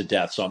group to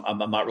death, so I'm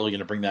not really going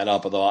to bring that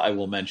up, although I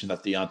will mention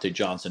that Deontay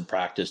Johnson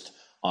practiced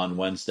on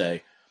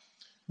Wednesday.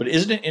 But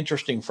isn't it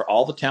interesting, for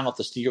all the talent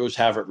the Steelers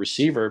have at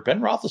receiver,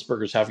 Ben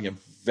Roethlisberger is having a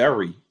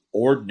very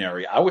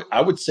ordinary,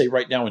 I would say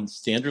right now in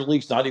standard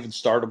leagues, not even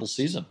startable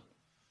season.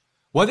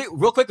 Well,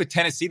 real quick with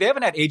Tennessee, they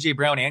haven't had A.J.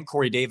 Brown and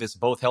Corey Davis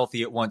both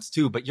healthy at once,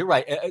 too. But you're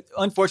right.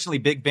 Unfortunately,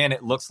 Big Ben,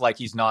 it looks like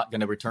he's not going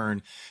to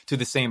return to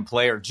the same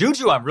player.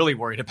 Juju, I'm really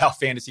worried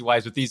about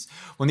fantasy-wise with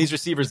when these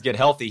receivers get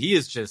healthy. He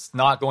is just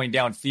not going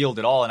downfield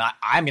at all. And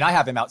I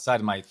have him outside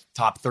of my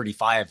top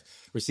 35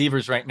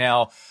 receivers right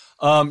now.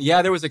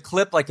 There was a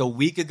clip like a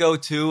week ago,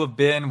 too, of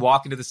Ben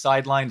walking to the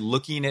sideline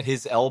looking at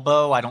his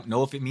elbow. I don't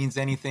know if it means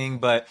anything,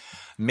 but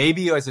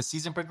maybe as the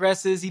season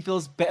progresses, he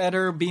feels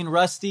better being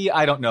rusty.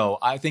 I don't know.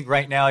 I think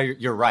right now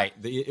you're right.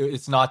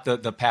 It's not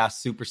the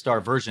past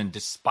superstar version,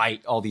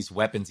 despite all these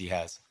weapons he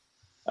has.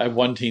 I have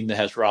one team that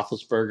has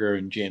Roethlisberger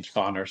and James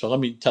Conner. So let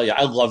me tell you,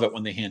 I love it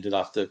when they hand it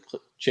off to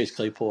Chase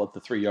Claypool at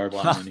the 3-yard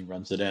line and he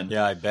runs it in.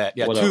 Yeah, I bet.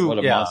 Yeah, what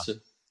a monster.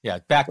 Yeah,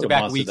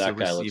 back-to-back weeks. That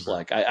guy looks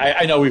like.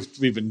 I know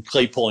we've been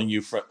Claypooling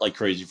you for like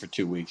crazy for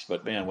 2 weeks,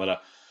 but man, what a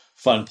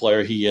fun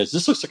player he is.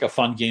 This looks like a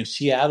fun game.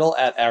 Seattle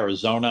at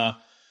Arizona.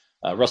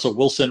 Russell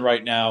Wilson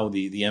right now,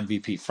 the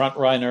MVP front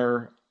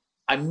runner.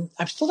 I'm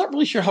still not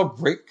really sure how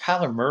great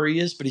Kyler Murray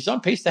is, but he's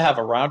on pace to have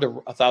around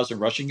 1,000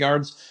 rushing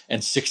yards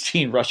and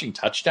 16 rushing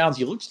touchdowns.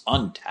 He looks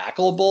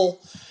untackleable.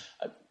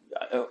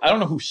 I don't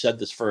know who said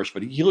this first,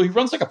 but he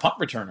runs like a punt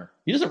returner.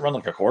 He doesn't run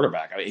like a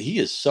quarterback. I mean, he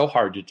is so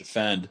hard to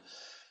defend.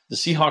 The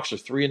Seahawks are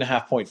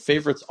 3.5-point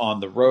favorites on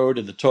the road,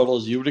 and the total,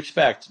 as you would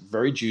expect,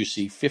 very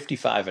juicy,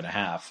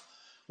 55.5.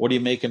 What are you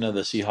making of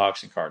the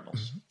Seahawks and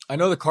Cardinals? I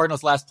know the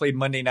Cardinals last played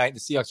Monday night. The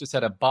Seahawks just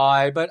had a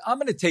bye, but I'm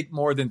going to take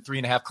more than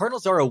 3.5.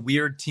 Cardinals are a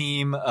weird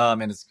team,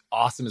 and as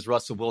awesome as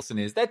Russell Wilson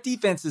is, that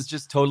defense is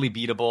just totally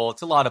beatable.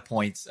 It's a lot of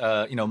points,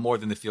 more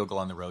than the field goal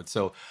on the road.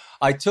 So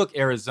I took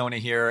Arizona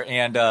here,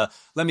 and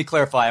let me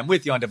clarify. I'm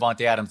with you on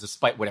Devontae Adams,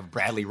 despite whatever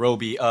Bradley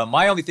Roby.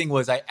 My only thing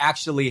was I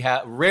usually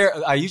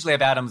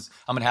have Adams.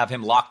 I'm going to have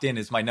him locked in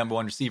as my number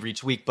one receiver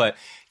each week, but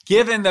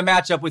given the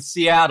matchup with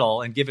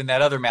Seattle and given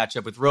that other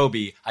matchup with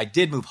Roby, I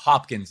did move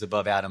Hopkins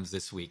above Adams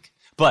this week.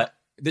 But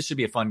this should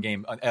be a fun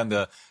game on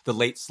the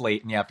late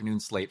slate and the afternoon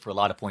slate for a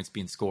lot of points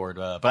being scored.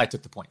 But I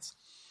took the points.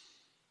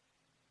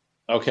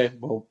 Okay,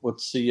 well,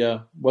 what's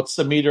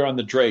the meter on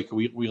the Drake?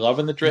 We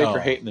loving the Drake or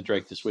hating the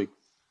Drake this week?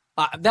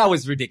 That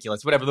was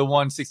ridiculous. Whatever, the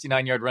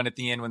 169-yard run at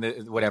the end when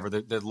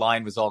the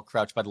line was all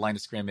crouched by the line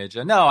of scrimmage.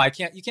 No, I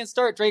can't. You can't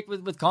start Drake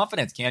with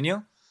confidence, can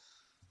you?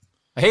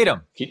 I hate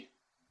him.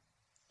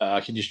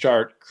 Can you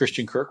start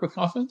Christian Kirk with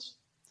confidence?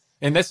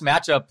 In this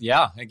matchup,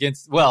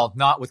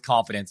 not with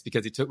confidence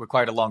because he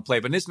required a long play.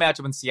 But in this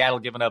matchup in Seattle,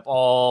 giving up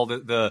all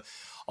the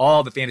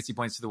fantasy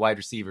points to the wide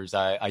receivers,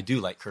 I do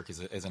like Kirk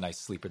as a nice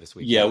sleeper this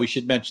week. Yeah, we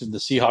should mention the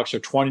Seahawks are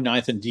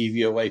 29th in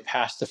DVOA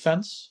pass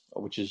defense,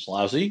 which is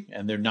lousy,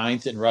 and they're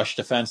 9th in rush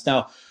defense.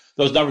 Now,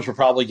 those numbers will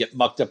probably get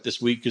mucked up this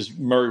week because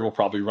Murray will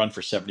probably run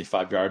for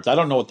 75 yards. I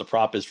don't know what the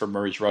prop is for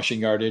Murray's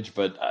rushing yardage,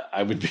 but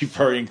I would be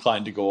very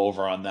inclined to go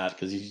over on that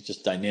because he's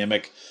just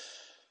dynamic.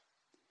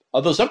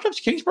 Although sometimes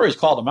Kingsbury's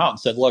called him out and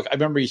said, look, I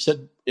remember he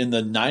said in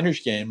the Niners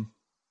game,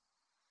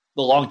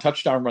 the long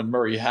touchdown run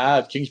Murray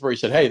had, Kingsbury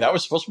said, hey, that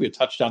was supposed to be a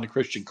touchdown to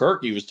Christian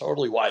Kirk. He was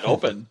totally wide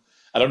open.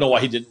 I don't know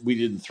why we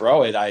didn't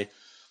throw it.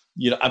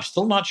 I'm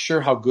still not sure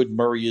how good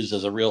Murray is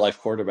as a real life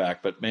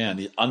quarterback, but man,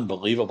 he's an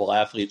unbelievable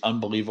athlete,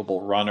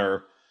 unbelievable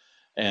runner.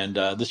 And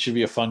this should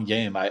be a fun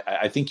game.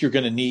 I think you're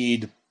going to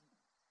need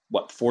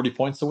 40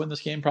 points to win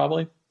this game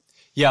probably.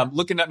 Yeah, I'm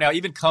looking up now,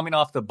 even coming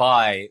off the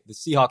bye, the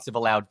Seahawks have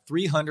allowed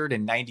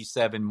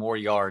 397 more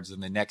yards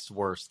than the next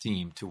worst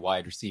team to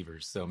wide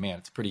receivers. So, man,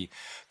 it's a pretty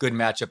good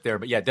matchup there.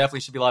 But, yeah,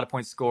 definitely should be a lot of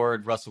points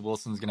scored. Russell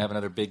Wilson's going to have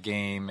another big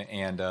game.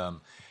 And,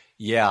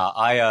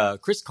 Yeah,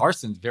 Chris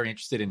Carson's very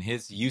interested in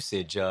his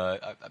usage.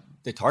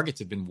 The targets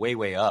have been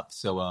way up.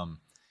 So,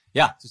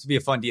 this will be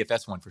a fun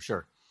DFS one for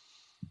sure.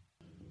 I'm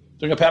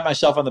going to pat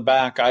myself on the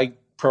back. I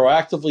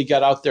proactively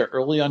got out there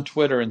early on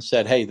Twitter and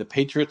said, hey, the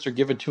Patriots are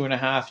given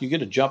 2.5. You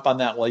get a jump on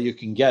that while you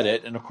can get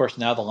it. And, of course,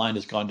 now the line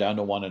has gone down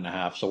to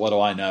 1.5. So what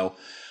do I know?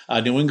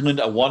 New England,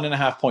 a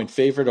 1.5-point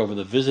favorite over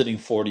the visiting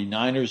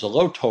 49ers, a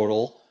low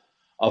total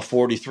of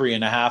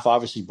 43.5.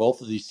 Obviously,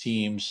 both of these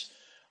teams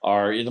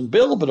are in a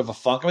little bit of a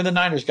funk. I mean, the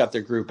Niners got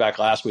their group back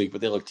last week,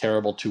 but they looked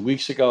terrible 2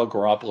 weeks ago.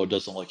 Garoppolo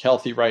doesn't look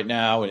healthy right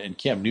now, and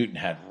Cam Newton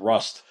had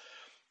rust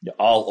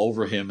all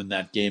over him in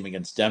that game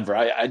against Denver.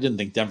 I didn't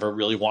think Denver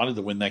really wanted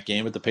to win that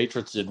game, but the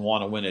Patriots didn't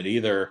want to win it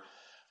either.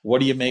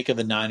 What do you make of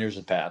the Niners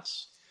and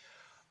Pats?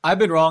 I've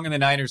been wrong in the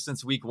Niners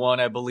since week one,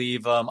 I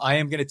believe. I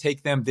am going to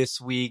take them this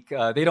week.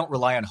 They don't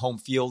rely on home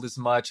field as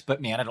much,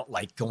 but man, I don't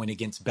like going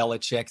against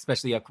Belichick,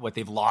 especially what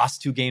they've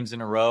lost 2 games in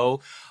a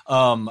row.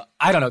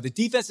 I don't know. The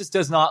defense just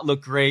does not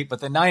look great, but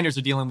the Niners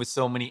are dealing with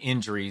so many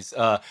injuries.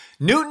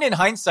 Newton, in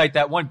hindsight,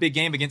 that one big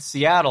game against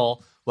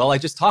Seattle, well, I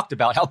just talked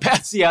about how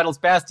bad Seattle's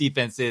pass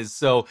defense is,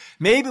 so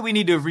maybe we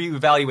need to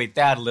reevaluate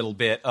that a little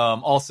bit.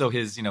 Also,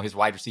 his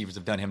wide receivers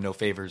have done him no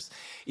favors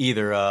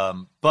either.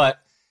 But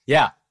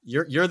yeah,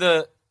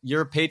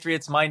 you're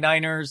Patriots, my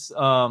Niners.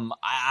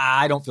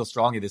 I don't feel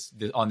strongly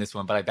on this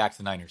one, but I back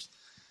the Niners.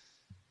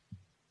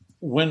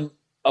 When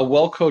a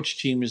well-coached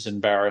team is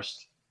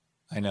embarrassed,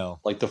 I know,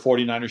 like the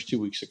 49ers 2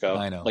 weeks ago,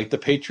 I know, like the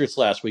Patriots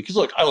last week. Because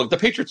look, the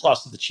Patriots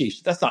lost to the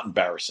Chiefs. That's not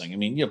embarrassing. I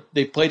mean,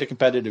 they played a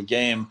competitive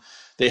game.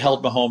 They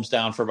held Mahomes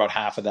down for about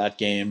half of that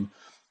game.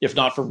 If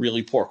not for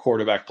really poor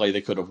quarterback play,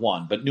 they could have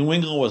won. But New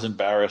England was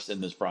embarrassed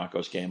in this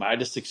Broncos game. I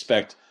just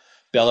expect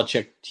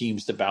Belichick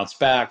teams to bounce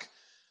back.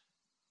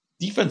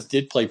 Defense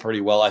did play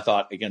pretty well, I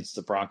thought, against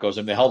the Broncos,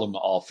 and they held them to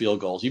all field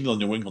goals, even though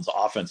New England's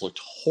offense looked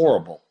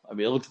horrible. I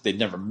mean, it looked like they'd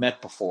never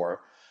met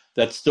before.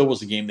 That still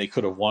was a game they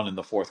could have won in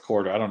the fourth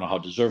quarter. I don't know how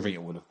deserving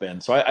it would have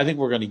been. So I think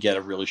we're going to get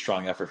a really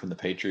strong effort from the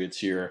Patriots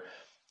here.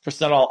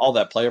 It's not all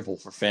that playable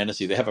for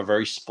fantasy. They have a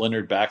very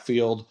splintered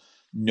backfield.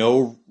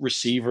 No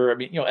receiver. I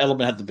mean,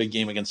 Edelman had the big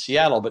game against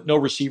Seattle, but no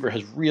receiver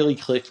has really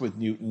clicked with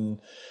Newton.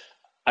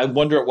 I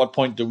wonder at what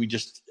point do we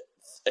just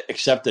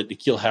accept that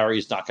N'Keal Harry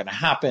is not going to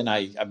happen.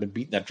 I've been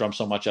beating that drum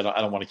so much, I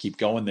don't want to keep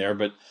going there.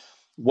 But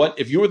what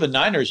if you were the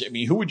Niners? I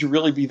mean, who would you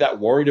really be that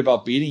worried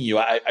about beating you?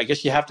 I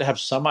guess you have to have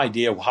some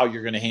idea of how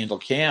you're going to handle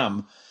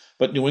Cam.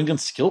 But New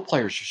England's skill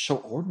players are so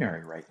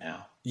ordinary right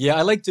now. Yeah,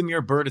 I like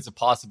Damiere Byrd as a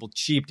possible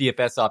cheap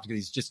DFS option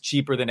because he's just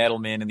cheaper than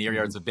Edelman and the air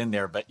yards have been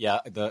there. But yeah,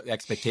 the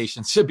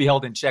expectations should be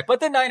held in check. But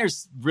the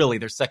Niners, really,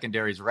 their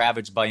secondary is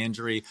ravaged by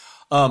injury.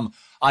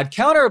 I'd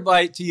counter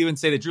to you and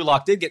say that Drew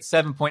Lock did get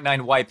 7.9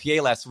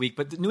 YPA last week,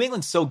 but New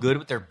England's so good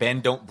with their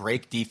bend, don't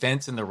break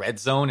defense in the red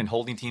zone and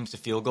holding teams to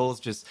field goals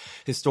just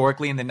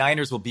historically. And the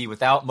Niners will be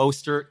without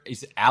Mostert.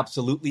 He's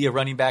absolutely a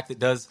running back that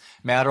does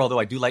matter, although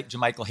I do like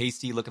JaMychal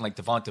Hasty looking like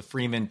Devonta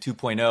Freeman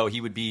 2.0.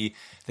 He would be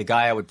the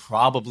guy I would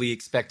probably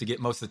expect to get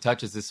most of the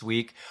touches this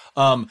week.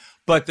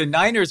 But the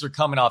Niners are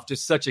coming off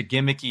just such a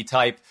gimmicky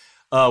type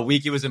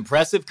week. It was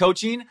impressive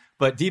coaching,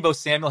 but Deebo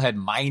Samuel had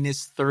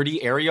minus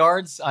 30 air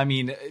yards. I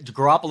mean,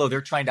 Garoppolo,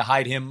 they're trying to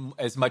hide him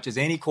as much as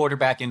any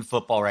quarterback in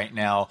football right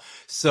now.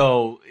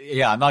 So,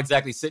 yeah, I'm not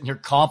exactly sitting here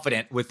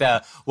confident with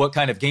what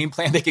kind of game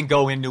plan they can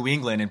go in New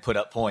England and put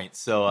up points.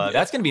 So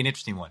that's going to be an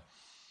interesting one.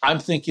 I'm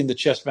thinking the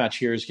chess match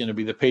here is going to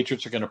be the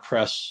Patriots are going to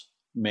press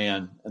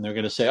man, and they're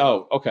going to say,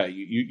 oh, okay,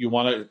 you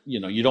want to,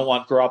 you don't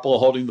want Garoppolo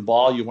holding the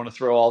ball. You want to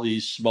throw all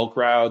these smoke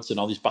routes and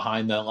all these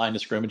behind the line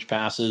of scrimmage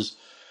passes.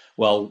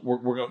 Well, we're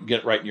going to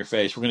get right in your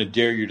face. We're going to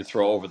dare you to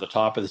throw over the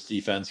top of this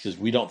defense because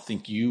we don't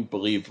think you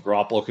believe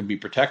Garoppolo can be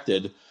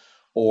protected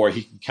or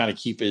he can kind of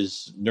keep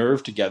his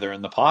nerve together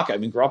in the pocket. I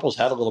mean, Garoppolo's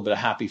had a little bit of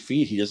happy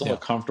feet. He doesn't look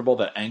comfortable.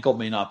 That ankle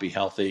may not be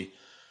healthy.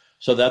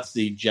 So that's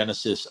the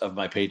genesis of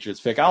my Patriots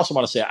pick. I also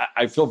want to say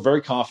I feel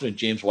very confident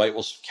James White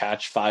will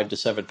catch 5 to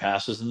 7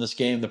 passes in this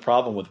game. The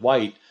problem with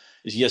White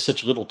is he has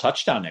such little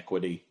touchdown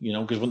equity,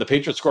 because when the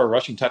Patriots score a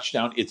rushing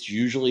touchdown, it's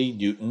usually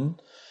Newton.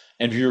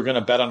 And if you're going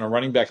to bet on a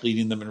running back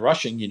leading them in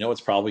rushing,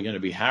 it's probably going to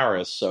be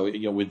Harris. So,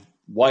 with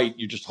White,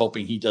 you're just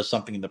hoping he does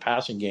something in the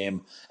passing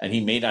game, and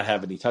he may not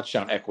have any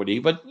touchdown equity.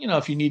 But,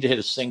 if you need to hit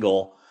a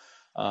single,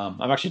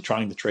 I'm actually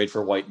trying to trade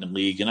for White in the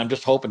league, and I'm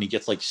just hoping he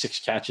gets like 6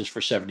 catches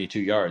for 72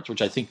 yards,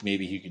 which I think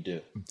maybe he could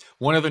do.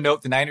 One other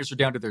note, the Niners are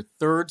down to their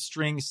 3rd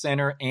string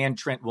center, and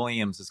Trent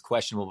Williams is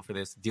questionable for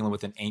this, dealing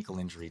with an ankle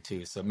injury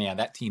too. So, man,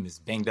 that team is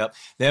banged up.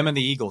 Them and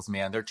the Eagles,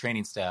 man, their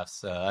training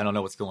staffs, I don't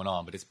know what's going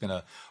on, but it's been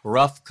a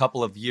rough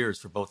couple of years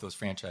for both those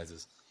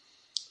franchises.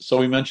 So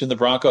we mentioned the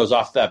Broncos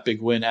off that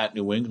big win at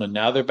New England.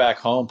 Now they're back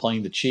home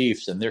playing the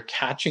Chiefs, and they're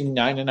catching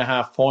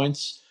 9.5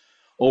 points.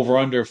 Over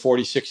under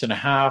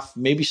 46.5.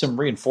 Maybe some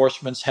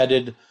reinforcements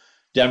headed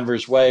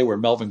Denver's way, where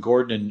Melvin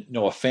Gordon and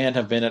Noah Fant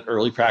have been at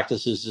early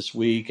practices this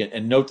week.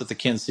 And note that the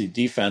Kansas City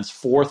defense,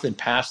 4th in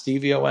pass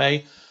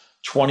DVOA,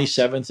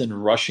 27th in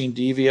rushing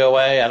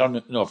DVOA. I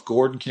don't know if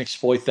Gordon can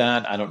exploit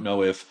that. I don't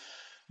know if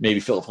Maybe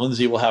Philip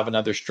Lindsay will have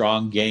another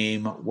strong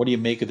game. What do you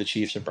make of the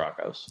Chiefs and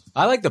Broncos?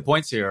 I like the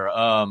points here.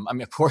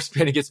 Of course,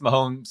 betting against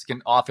Mahomes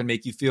can often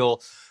make you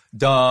feel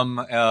dumb.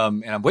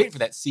 And I'm waiting for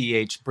that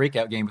CH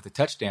breakout game with the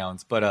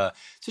touchdowns. But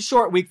it's a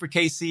short week for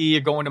KC.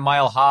 You're going to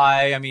Mile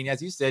High. I mean,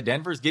 as you said,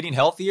 Denver's getting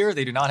healthier.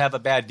 They do not have a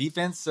bad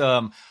defense.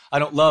 I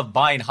don't love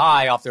buying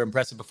high off their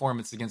impressive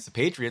performance against the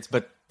Patriots,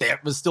 but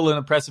that was still an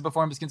impressive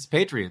performance against the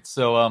Patriots.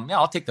 So,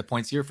 I'll take the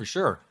points here for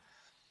sure.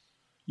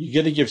 You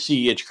got to give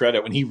CEH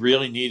credit when he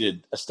really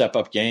needed a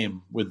step-up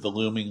game with the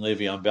looming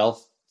Le'Veon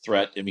Bell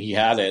threat. I mean, he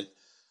had it.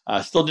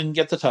 Still didn't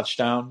get the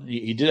touchdown.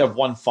 He did have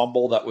one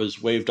fumble that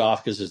was waved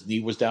off because his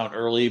knee was down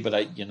early,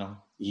 but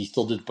he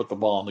still did put the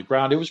ball on the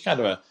ground. It was kind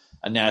of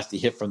a nasty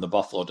hit from the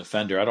Buffalo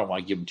defender. I don't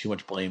want to give him too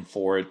much blame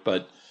for it,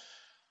 but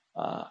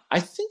I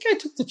think I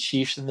took the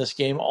Chiefs in this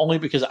game only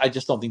because I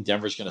just don't think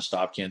Denver's going to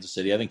stop Kansas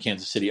City. I think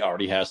Kansas City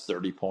already has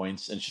 30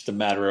 points, and it's just a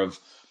matter of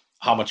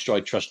how much do I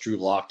trust Drew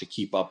Lock to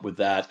keep up with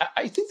that.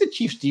 I think the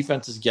Chiefs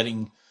defense is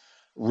getting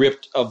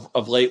ripped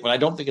of late when I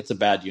don't think it's a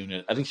bad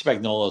unit. I think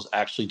Spagnuolo's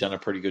actually done a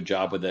pretty good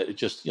job with it. It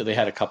just, they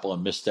had a couple of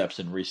missteps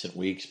in recent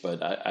weeks,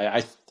 but I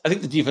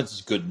think the defense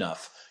is good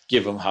enough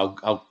given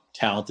how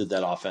talented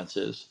that offense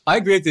is. I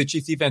agree that the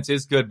Chiefs defense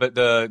is good, but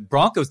the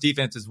Broncos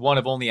defense is one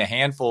of only a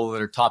handful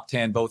that are top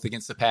 10, both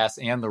against the pass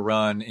and the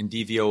run in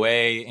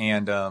DVOA.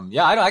 And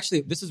I don't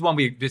actually, this is one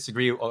we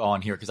disagree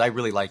on here because I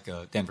really like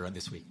Denver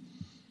this week.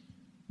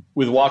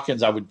 With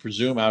Watkins, I would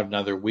presume out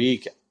another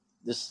week.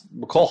 This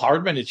McCole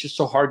Hardman, it's just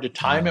so hard to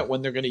time it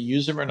when they're going to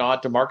use him or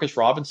not. Demarcus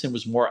Robinson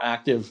was more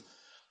active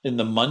in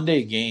the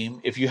Monday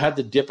game. If you had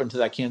to dip into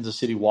that Kansas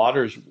City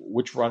waters,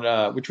 which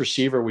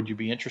receiver would you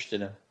be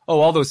interested in? Oh,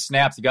 all those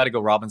snaps, you got to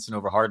go Robinson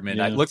over Hardman.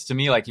 Yeah. It looks to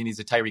me like he needs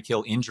a Tyreek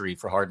Hill injury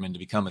for Hardman to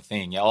become a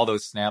thing. Yeah, all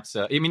those snaps.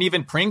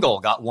 Even Pringle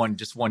got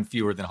just one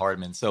fewer than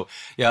Hardman. So,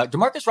 yeah,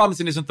 Demarcus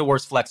Robinson isn't the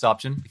worst flex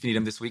option if you need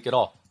him this week at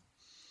all.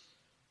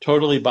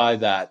 Totally buy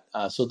that.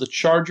 So the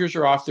Chargers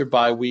are off their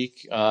bye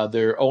week.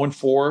 They're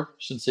 0-4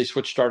 since they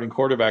switched starting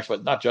quarterbacks,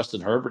 but not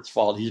Justin Herbert's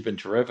fault. He's been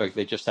terrific.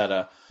 They just had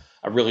a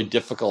really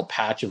difficult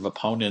patch of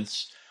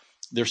opponents.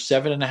 They're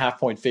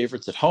 7.5-point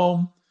favorites at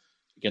home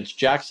against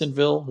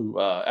Jacksonville, who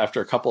after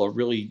a couple of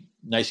really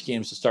nice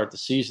games to start the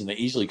season, they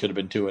easily could have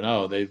been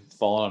 2-0. They've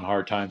fallen on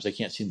hard times. They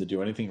can't seem to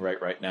do anything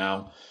right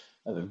now.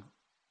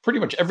 Pretty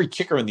much every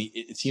kicker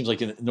it seems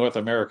like in North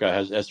America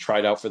has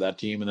tried out for that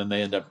team, and then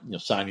they end up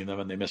signing them,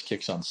 and they miss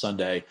kicks on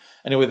Sunday.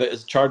 Anyway,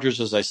 the Chargers,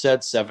 as I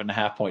said,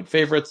 7.5-point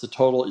favorites. The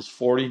total is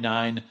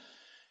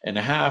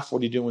 49.5.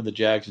 What are you doing with the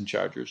Jags and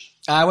Chargers?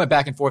 I went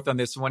back and forth on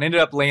this one. Ended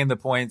up laying the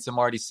points. I'm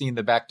already seeing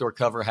the backdoor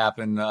cover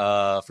happen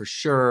for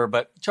sure.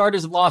 But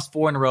Chargers have lost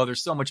 4 in a row. They're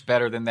so much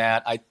better than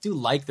that. I do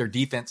like their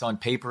defense on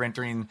paper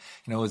entering,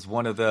 as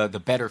one of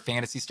the better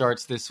fantasy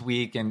starts this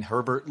week. And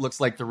Herbert looks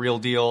like the real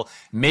deal.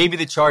 Maybe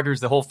the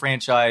Chargers, the whole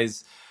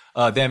franchise,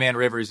 them and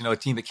Rivers, a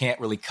team that can't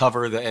really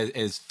cover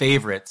as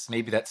favorites.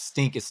 Maybe that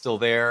stink is still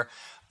there.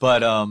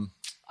 But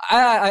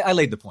I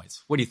laid the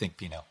points. What do you think,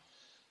 Pino?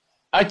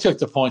 I took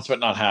the points, but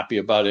not happy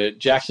about it.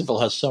 Jacksonville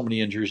has so many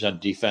injuries on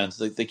defense.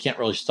 They can't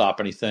really stop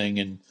anything.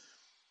 And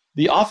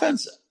the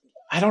offense,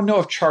 I don't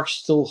know if Chark's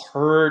still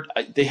hurt.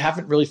 They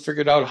haven't really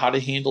figured out how to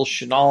handle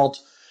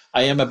Shenault.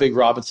 I am a big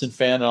Robinson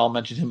fan, and I'll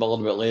mention him a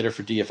little bit later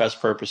for DFS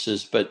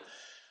purposes. But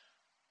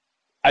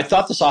I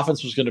thought this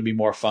offense was going to be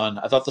more fun.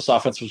 I thought this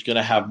offense was going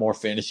to have more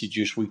fantasy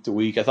juice week to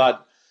week. I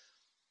thought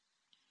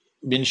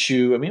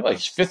Minshew,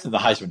 he's 5th in the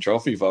Heisman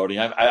Trophy voting.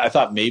 I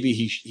thought maybe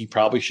he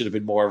probably should have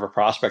been more of a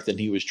prospect than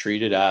he was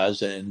treated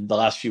as. And the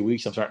last few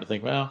weeks, I'm starting to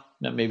think, well,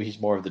 maybe he's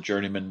more of the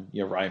journeyman,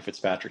 Ryan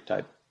Fitzpatrick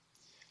type.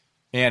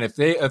 And if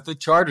the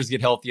Chargers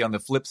get healthy on the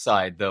flip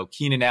side, though,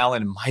 Keenan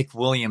Allen and Mike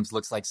Williams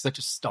looks like such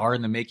a star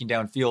in the making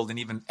downfield, and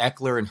even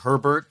Eckler and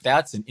Herbert,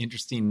 that's an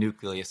interesting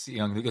nucleus.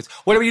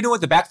 What are you doing with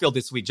the backfield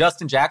this week?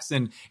 Justin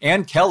Jackson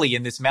and Kelly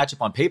in this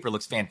matchup on paper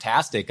looks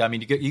fantastic.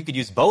 You could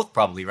use both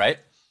probably, right?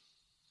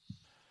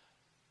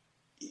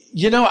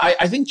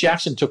 I think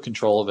Jackson took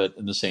control of it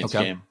in the Saints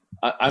game.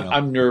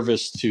 I'm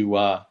nervous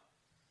to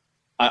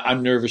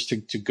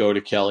go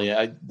to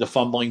Kelly. The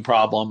fumbling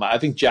problem. I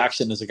think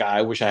Jackson is a guy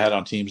I wish I had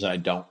on teams, and I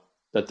don't.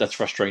 That's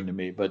frustrating to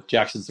me. But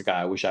Jackson's the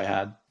guy I wish I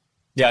had.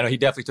 Yeah, no, he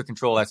definitely took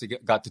control as he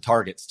got to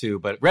targets too.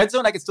 But red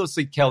zone, I could still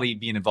see Kelly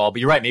being involved.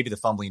 But you're right, maybe the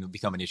fumbling would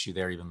become an issue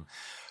there even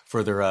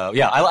further.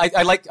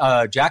 I like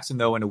Jackson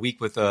though in a week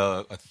with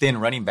a thin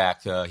running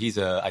back.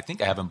 I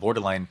think I have him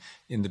borderline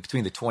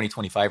between the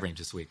 20-25 range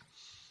this week.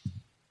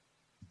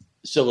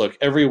 So look,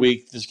 every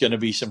week there's going to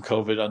be some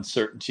COVID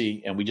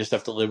uncertainty, and we just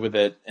have to live with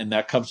it. And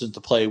that comes into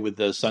play with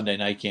the Sunday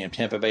night game,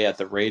 Tampa Bay at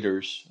the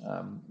Raiders.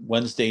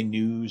 Wednesday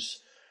news,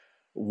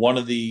 one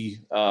of the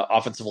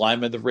offensive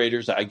linemen of the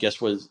Raiders, I guess,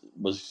 was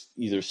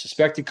either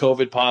suspected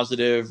COVID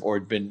positive or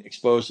had been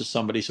exposed to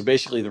somebody. So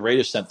basically the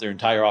Raiders sent their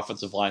entire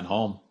offensive line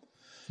home.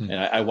 And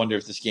I wonder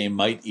if this game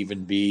might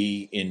even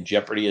be in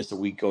jeopardy as the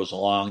week goes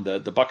along. The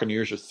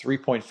Buccaneers are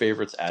 3-point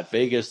favorites at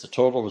Vegas. The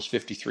total was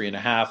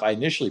 53.5. I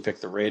initially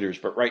picked the Raiders,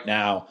 but right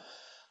now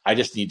I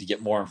just need to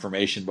get more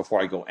information before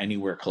I go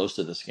anywhere close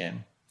to this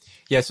game.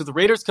 Yeah, so the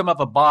Raiders come off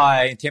a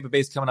bye, and Tampa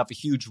Bay's coming off a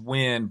huge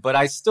win, but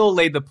I still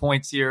laid the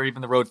points here,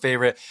 even the road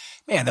favorite.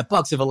 Man, the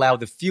Bucs have allowed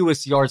the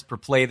fewest yards per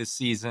play this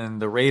season.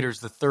 The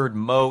Raiders, the third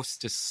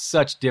most. Just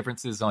such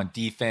differences on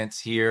defense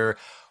here.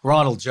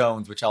 Ronald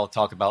Jones, which I'll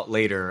talk about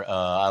later,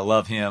 I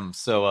love him.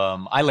 So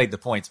I laid the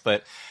points,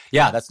 but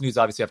yeah, that's news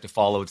obviously I have to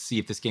follow to see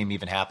if this game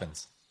even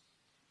happens.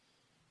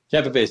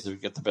 Tampa Bay's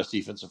got the best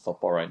defense in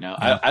football right now.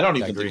 Yeah, I don't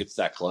even think it's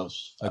that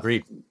close.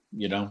 Agreed.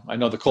 I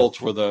know the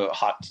Colts were the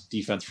hot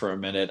defense for a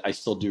minute. I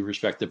still do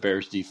respect the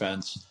Bears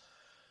defense.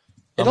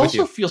 It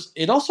also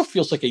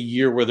feels like a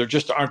year where there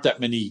just aren't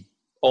that many,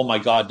 oh my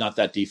God, not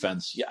that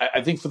defense. Yeah,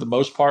 I think for the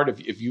most part,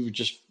 if you would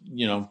just,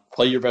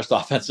 play your best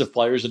offensive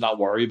players and not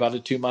worry about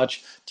it too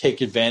much,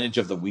 take advantage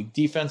of the weak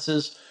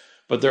defenses.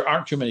 But there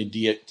aren't too many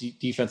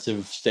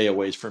defensive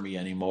stayaways for me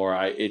anymore.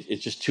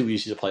 It's just too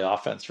easy to play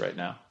offense right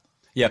now.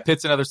 Yeah,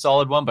 Pitt's another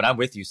solid one, but I'm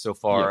with you so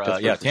far.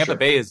 Tampa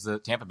Bay is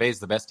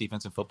the best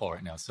defense in football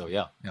right now. So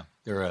yeah,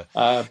 they're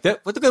look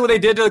at what they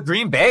did to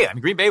Green Bay. I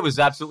mean, Green Bay was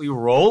absolutely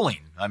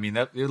rolling. I mean,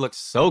 it looked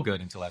so good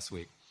until last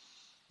week.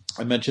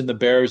 I mentioned the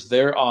Bears.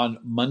 They're on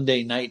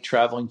Monday night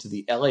traveling to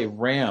the LA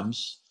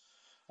Rams.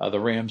 The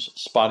Rams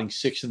spotting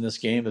 6 in this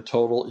game. The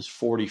total is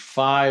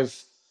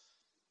 45.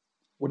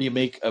 What do you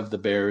make of the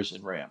Bears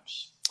and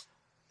Rams?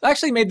 I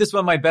actually made this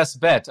one my best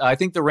bet. I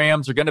think the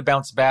Rams are going to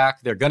bounce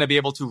back. They're going to be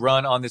able to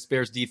run on this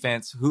Bears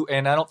defense.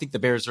 And I don't think the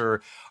Bears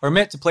are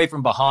meant to play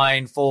from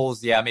behind.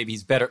 Foles, yeah, maybe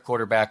he's better at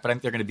quarterback, but I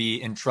think they're going to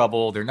be in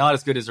trouble. They're not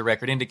as good as their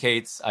record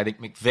indicates. I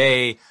think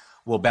McVay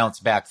will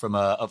bounce back from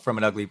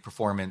an ugly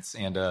performance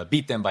and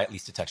beat them by at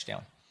least a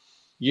touchdown.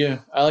 Yeah,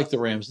 I like the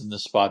Rams in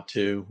this spot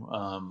too.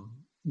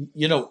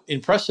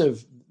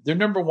 Impressive. They're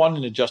number 1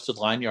 in adjusted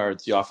line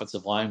yards, the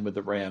offensive line with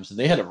the Rams, and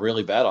they had a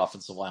really bad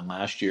offensive line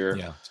last year.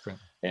 Yeah, it's great.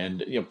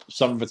 And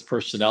some of it's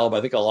personnel, but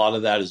I think a lot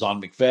of that is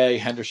on McVay.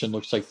 Henderson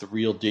looks like the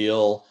real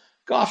deal.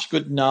 Goff's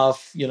good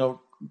enough.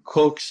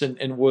 Cooks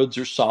and Woods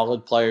are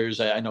solid players.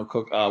 I know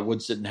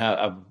Woods didn't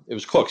have. It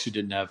was Cooks who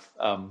didn't have.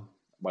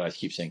 What I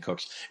keep saying,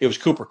 Cooks. It was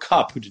Cooper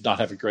Kupp who did not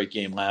have a great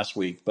game last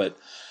week. But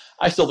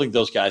I still think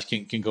those guys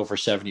can go for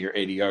 70 or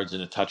 80 yards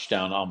and a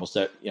touchdown almost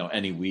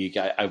any week.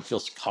 I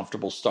feel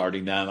comfortable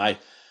starting them.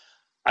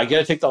 I got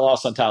to take the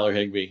loss on Tyler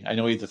Higbee. I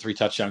know he had the 3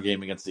 touchdown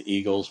game against the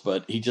Eagles,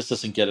 but he just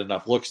doesn't get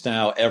enough looks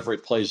now.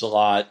 Everett plays a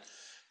lot,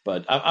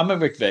 but I'm a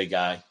McVay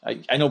guy.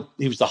 I know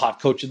he was the hot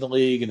coach in the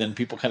league, and then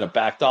people kind of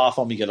backed off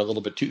on him. He got a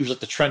little bit too. He was like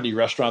the trendy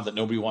restaurant that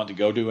nobody wanted to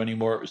go to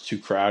anymore. It was too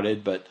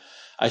crowded, but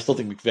I still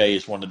think McVay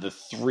is one of the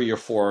 3 or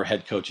 4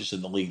 head coaches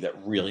in the league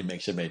that really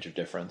makes a major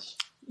difference.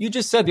 You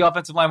just said the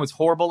offensive line was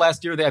horrible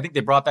last year. I think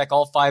they brought back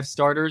all 5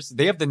 starters.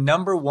 They have the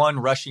number 1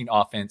 rushing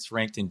offense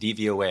ranked in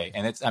DVOA.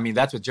 And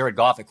that's with Jared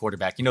Goff at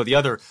quarterback. The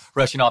other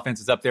rushing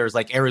offenses up there is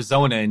like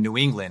Arizona and New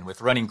England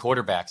with running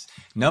quarterbacks.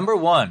 Number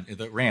 1,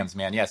 the Rams,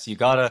 man. Yes, you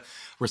got to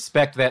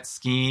respect that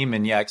scheme.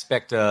 And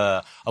expect,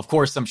 of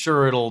course, I'm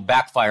sure it'll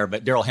backfire.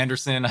 But Darrell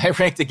Henderson, I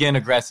ranked again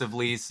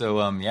aggressively. So,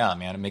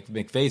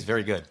 McVay's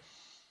very good.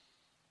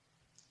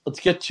 Let's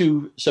get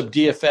to some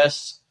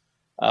DFS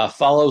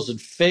follows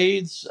and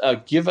fades.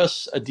 Give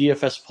us a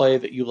DFS play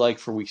that you like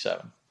for week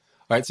 7. All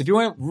right, so if you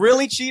want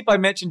really cheap, I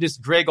mentioned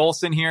just Greg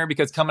Olsen here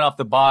because coming off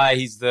the bye,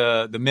 he's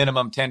the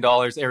minimum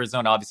 $10.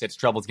 Arizona obviously had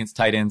troubles against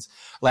tight ends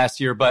last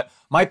year, but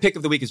my pick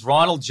of the week is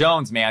Ronald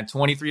Jones, man,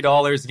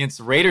 $23 against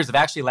the Raiders. Have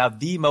actually allowed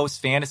the most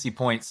fantasy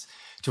points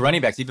to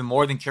running backs, even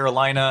more than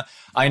Carolina.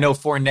 I know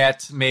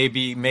Fournette,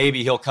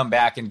 maybe he'll come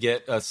back and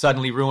get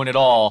suddenly ruin it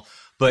all,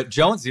 but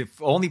Jones, the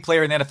only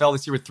player in the NFL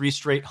this year with 3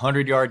 straight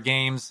 100-yard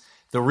games.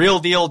 The real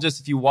deal, just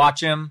if you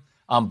watch him,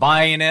 I'm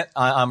buying it.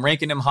 I'm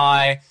ranking him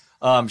high.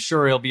 I'm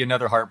sure it'll be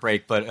another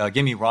heartbreak, but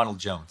give me Ronald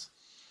Jones.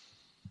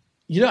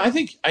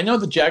 I know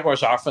the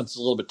Jaguars' offense is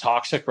a little bit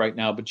toxic right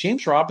now, but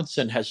James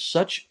Robinson has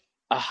such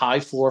a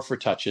high floor for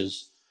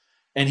touches,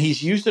 and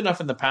he's used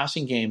enough in the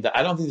passing game that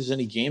I don't think there's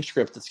any game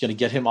script that's going to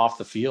get him off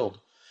the field.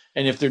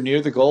 And if they're near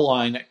the goal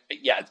line,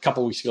 a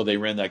couple of weeks ago they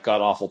ran that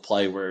god-awful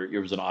play where it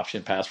was an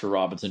option pass for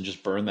Robinson,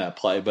 just burn that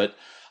play. But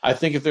I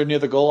think if they're near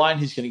the goal line,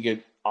 he's going to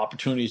get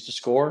opportunities to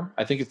score.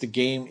 I think if the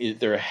game is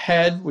they're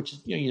ahead, which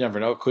you never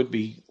know, it could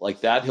be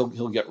like that.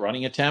 He'll get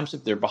running attempts.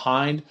 If they're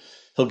behind,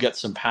 he'll get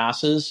some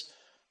passes.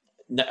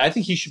 I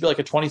think he should be like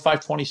a $25,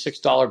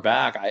 $26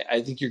 back.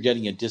 I think you're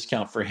getting a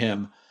discount for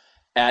him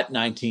at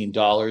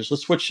 $19.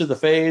 Let's switch to the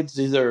fades.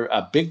 These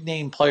are big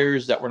name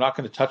players that we're not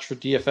going to touch for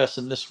DFS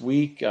in this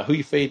week. Who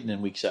you fading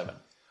in week 7?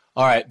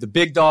 All right, the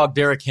big dog,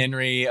 Derrick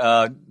Henry.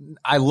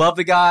 I love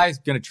the guy.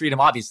 Going to treat him,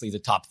 obviously, as a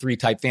top 3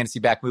 type fantasy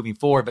back moving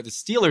forward. But the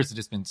Steelers have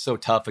just been so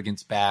tough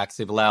against backs.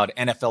 They've allowed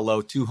NFL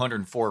low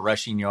 204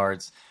 rushing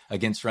yards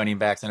against running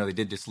backs. I know they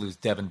did just lose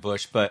Devin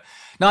Bush, but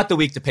not the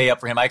week to pay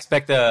up for him. I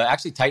expect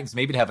actually Titans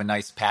maybe to have a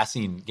nice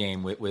passing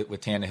game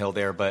with Tannehill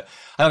there. But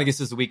I don't think this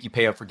is the week you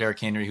pay up for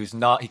Derrick Henry,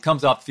 he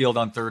comes off the field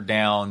on 3rd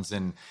downs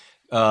and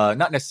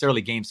not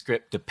necessarily game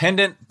script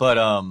dependent, but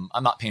I'm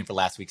not paying for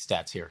last week's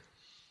stats here.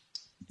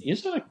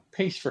 He's on a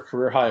pace for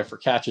career high for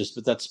catches,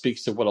 but that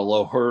speaks to what a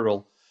low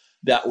hurdle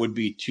that would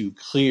be to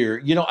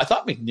clear. I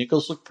thought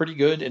McNichols looked pretty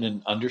good in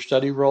an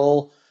understudy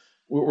role.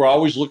 we're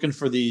always looking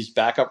for these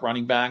backup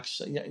running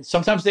backs.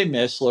 Sometimes they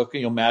miss. Look,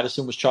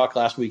 Madison was chalk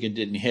last week and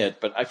didn't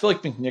hit, but I feel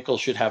like McNichols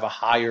should have a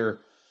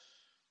higher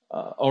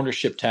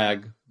ownership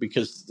tag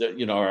because,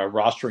 or a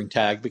rostering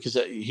tag because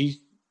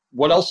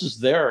what else is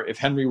there if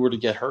Henry were to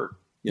get hurt?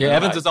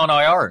 Evans is on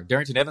IR.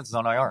 Darrington Evans is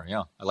on IR.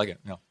 Yeah, I like it.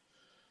 Yeah.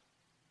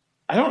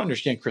 I don't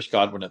understand Chris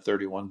Godwin at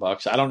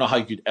 $31. I don't know how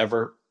you could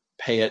ever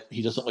pay it.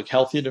 He doesn't look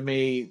healthy to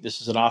me.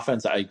 This is an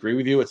offense. I agree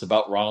with you. It's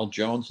about Ronald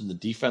Jones and the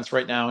defense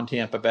right now in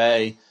Tampa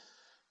Bay.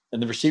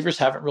 And the receivers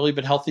haven't really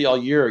been healthy all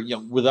year.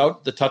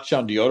 Without the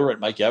touchdown deodorant,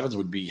 Mike Evans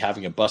would be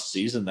having a bust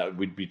season that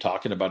we'd be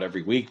talking about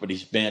every week, but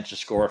he's managed to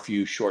score a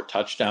few short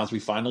touchdowns. We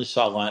finally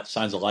saw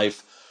signs of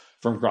life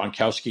from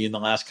Gronkowski in the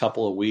last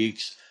couple of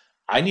weeks.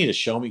 I need a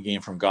show-me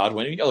game from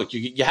Godwin. Look,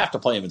 you have to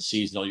play him in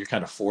seasonal. You're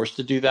kind of forced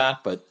to do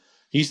that, but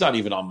he's not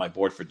even on my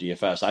board for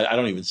DFS. I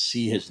don't even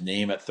see his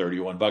name at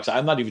 $31.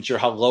 I'm not even sure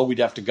how low we'd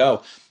have to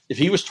go. If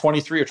he was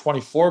 $23 or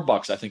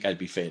 $24, I think I'd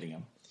be fading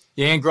him.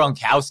 Yeah, and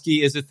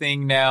Gronkowski is a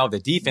thing now. The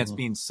defense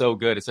being so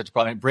good is such a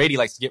problem. Brady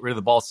likes to get rid of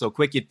the ball so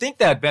quick. You'd think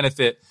that'd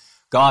benefit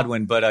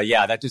Godwin, but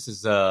that just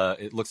is,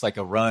 it looks like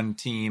a run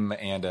team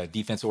and a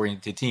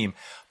defense-oriented team.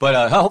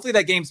 But hopefully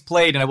that game's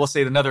played, and I will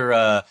say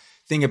another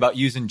thing about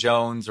using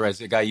Jones or as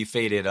a guy you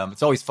faded,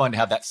 it's always fun to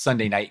have that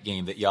Sunday night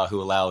game that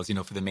Yahoo allows,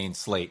 for the main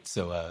slate.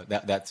 So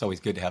that's always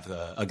good to have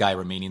a guy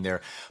remaining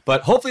there.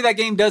 But hopefully that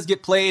game does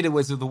get played. It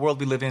was the world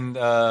we live in.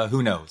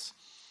 Who knows?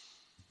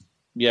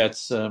 Yeah,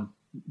 it's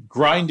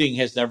grinding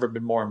has never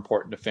been more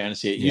important to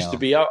fantasy. It used to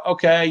be,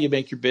 okay, you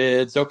make your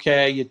bids.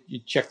 Okay, you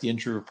check the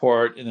injury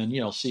report and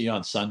then, see you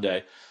on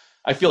Sunday.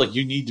 I feel like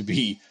you need to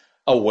be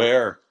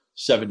aware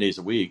 7 days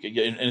a week.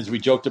 And as we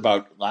joked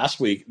about last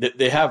week,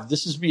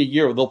 this is be a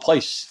year where they'll play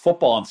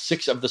football on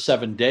 6 of the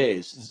 7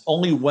 days.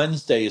 Only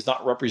Wednesday is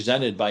not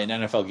represented by an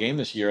NFL game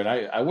this year. And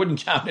I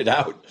wouldn't count it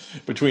out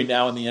between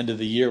now and the end of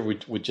the year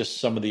with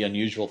just some of the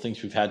unusual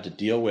things we've had to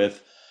deal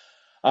with.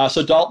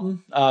 So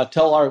Dalton,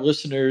 tell our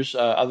listeners,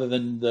 other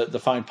than the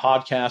fine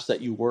podcast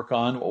that you work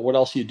on, what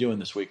else are you doing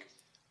this week?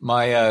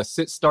 My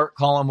sit-start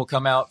column will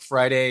come out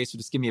Friday, so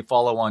just give me a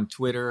follow on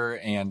Twitter,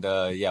 and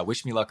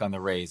wish me luck on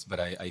the Rays, but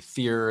I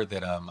fear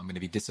that I'm going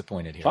to be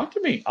disappointed here. Talk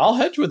to me. I'll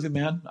hedge with you,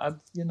 man.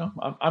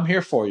 I'm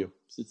here for you.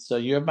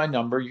 You have my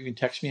number. You can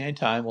text me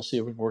anytime. We'll see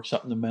if we can work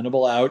something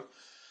amenable out.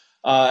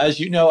 As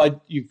you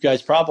know, you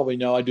guys probably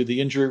know, I do the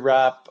injury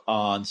wrap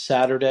on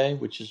Saturday,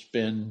 which has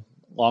been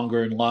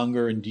longer and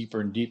longer and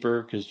deeper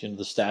because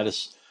the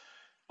status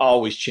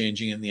always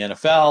changing in the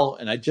NFL.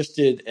 And I just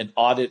did an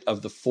audit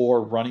of the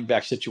 4 running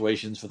back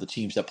situations for the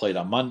teams that played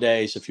on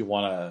Monday. So if you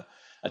want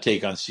a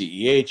take on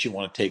CEH, you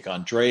want to take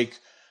on Drake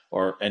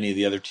or any of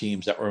the other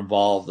teams that were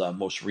involved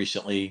most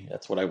recently,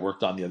 that's what I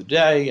worked on the other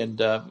day.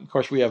 And of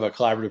course, we have a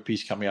collaborative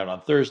piece coming out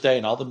on Thursday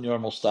and all the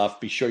normal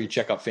stuff. Be sure you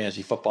check out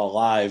Fantasy Football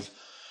Live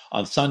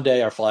on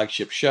Sunday, our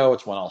flagship show.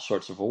 It's won all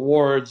sorts of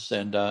awards.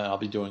 And I'll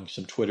be doing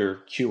some Twitter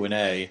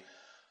Q&A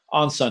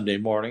on Sunday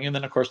morning. And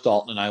then, of course,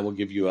 Dalton and I will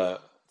give you a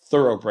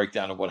thorough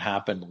breakdown of what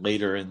happened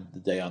later in the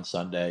day on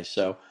Sunday.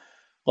 So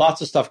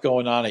lots of stuff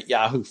going on at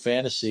Yahoo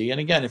Fantasy.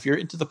 And again, if you're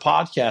into the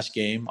podcast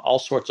game, all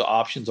sorts of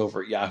options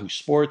over at Yahoo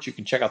Sports. You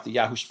can check out the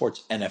Yahoo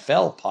Sports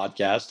NFL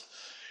podcast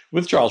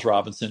with Charles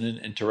Robinson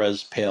and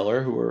Therese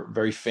Paler, who are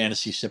very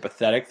fantasy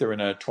sympathetic. They're in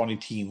a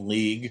 20-team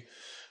league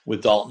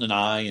with Dalton and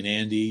I and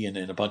Andy and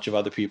a bunch of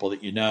other people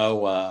that you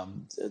know.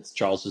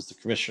 Charles is the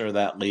commissioner of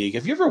that league.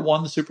 Have you ever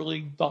won the Super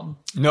League, Dalton?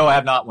 No, I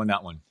have not won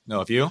that one. No,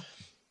 have you?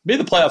 Made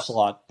the playoffs a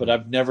lot, but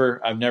I've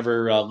never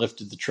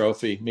lifted the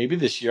trophy. Maybe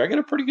this year. I got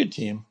a pretty good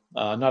team.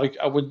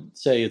 I wouldn't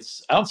say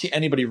I don't see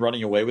anybody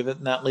running away with it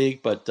in that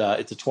league, but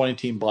it's a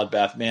 20-team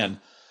bloodbath.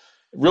 Man,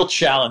 real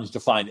challenge to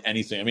find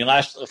anything. I mean,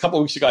 a couple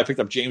of weeks ago, I picked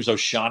up James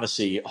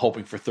O'Shaughnessy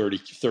hoping for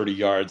 30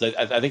 yards.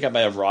 I think I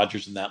might have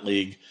Rodgers in that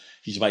league.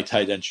 He's my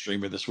tight end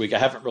streamer this week. I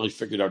haven't really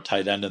figured out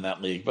tight end in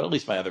that league, but at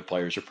least my other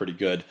players are pretty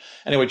good.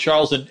 Anyway,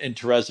 Charles and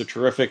Therese are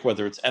terrific,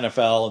 whether it's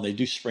NFL, and they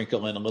do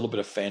sprinkle in a little bit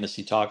of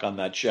fantasy talk on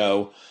that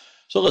show.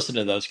 So listen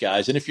to those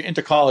guys. And if you're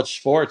into college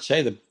sports,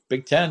 hey, the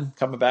Big Ten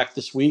coming back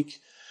this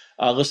week.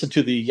 Listen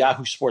to the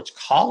Yahoo Sports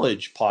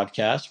College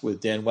podcast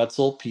with Dan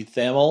Wetzel, Pete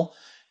Thamel,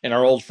 and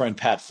our old friend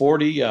Pat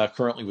Forty,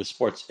 currently with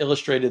Sports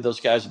Illustrated. Those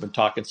guys have been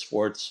talking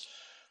sports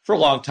for a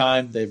long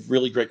time. They have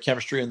really great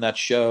chemistry in that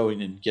show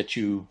and get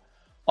you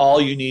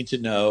all you need to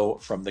know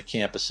from the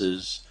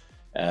campuses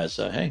as,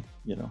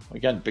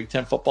 again, Big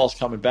Ten football is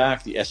coming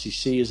back. The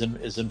SEC is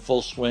in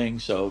full swing,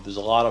 so there's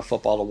a lot of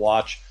football to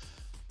watch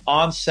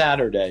on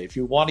Saturday. If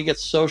you want to get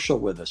social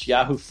with us,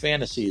 Yahoo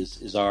Fantasy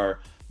is our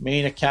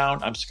main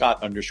account. I'm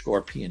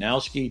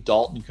Scott_Pianowski.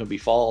 Dalton can be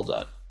followed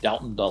at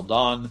Dalton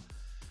Daldon.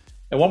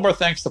 And one more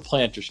thanks to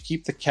Planters.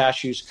 Keep the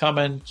cashews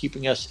coming,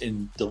 keeping us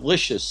in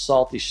delicious,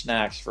 salty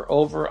snacks for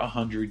over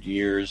 100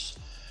 years.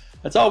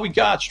 That's all we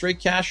got. Straight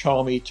cash,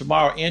 homie.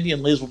 Tomorrow, Andy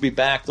and Liz will be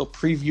back. They'll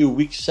preview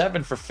Week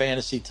 7 for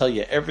fantasy, tell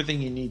you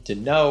everything you need to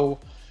know.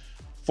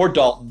 For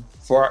Dalton,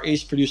 for our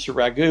ace producer,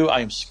 Raghu, I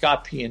am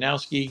Scott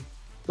Pianowski.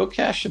 Go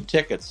cash some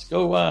tickets.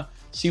 Go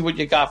see what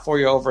you got for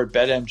you over at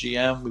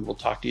BetMGM. We will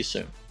talk to you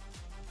soon.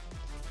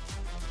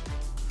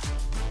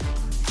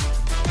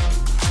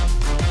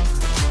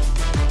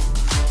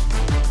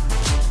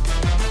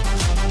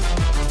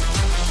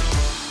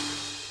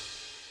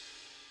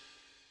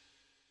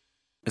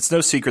 It's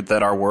no secret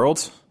that our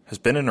world has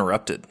been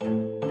interrupted. A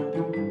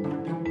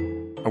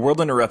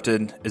World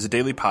Interrupted is a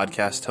daily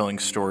podcast telling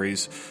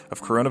stories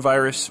of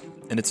coronavirus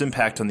and its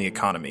impact on the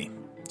economy.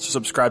 So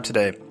subscribe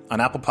today on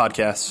Apple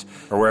Podcasts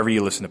or wherever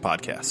you listen to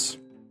podcasts.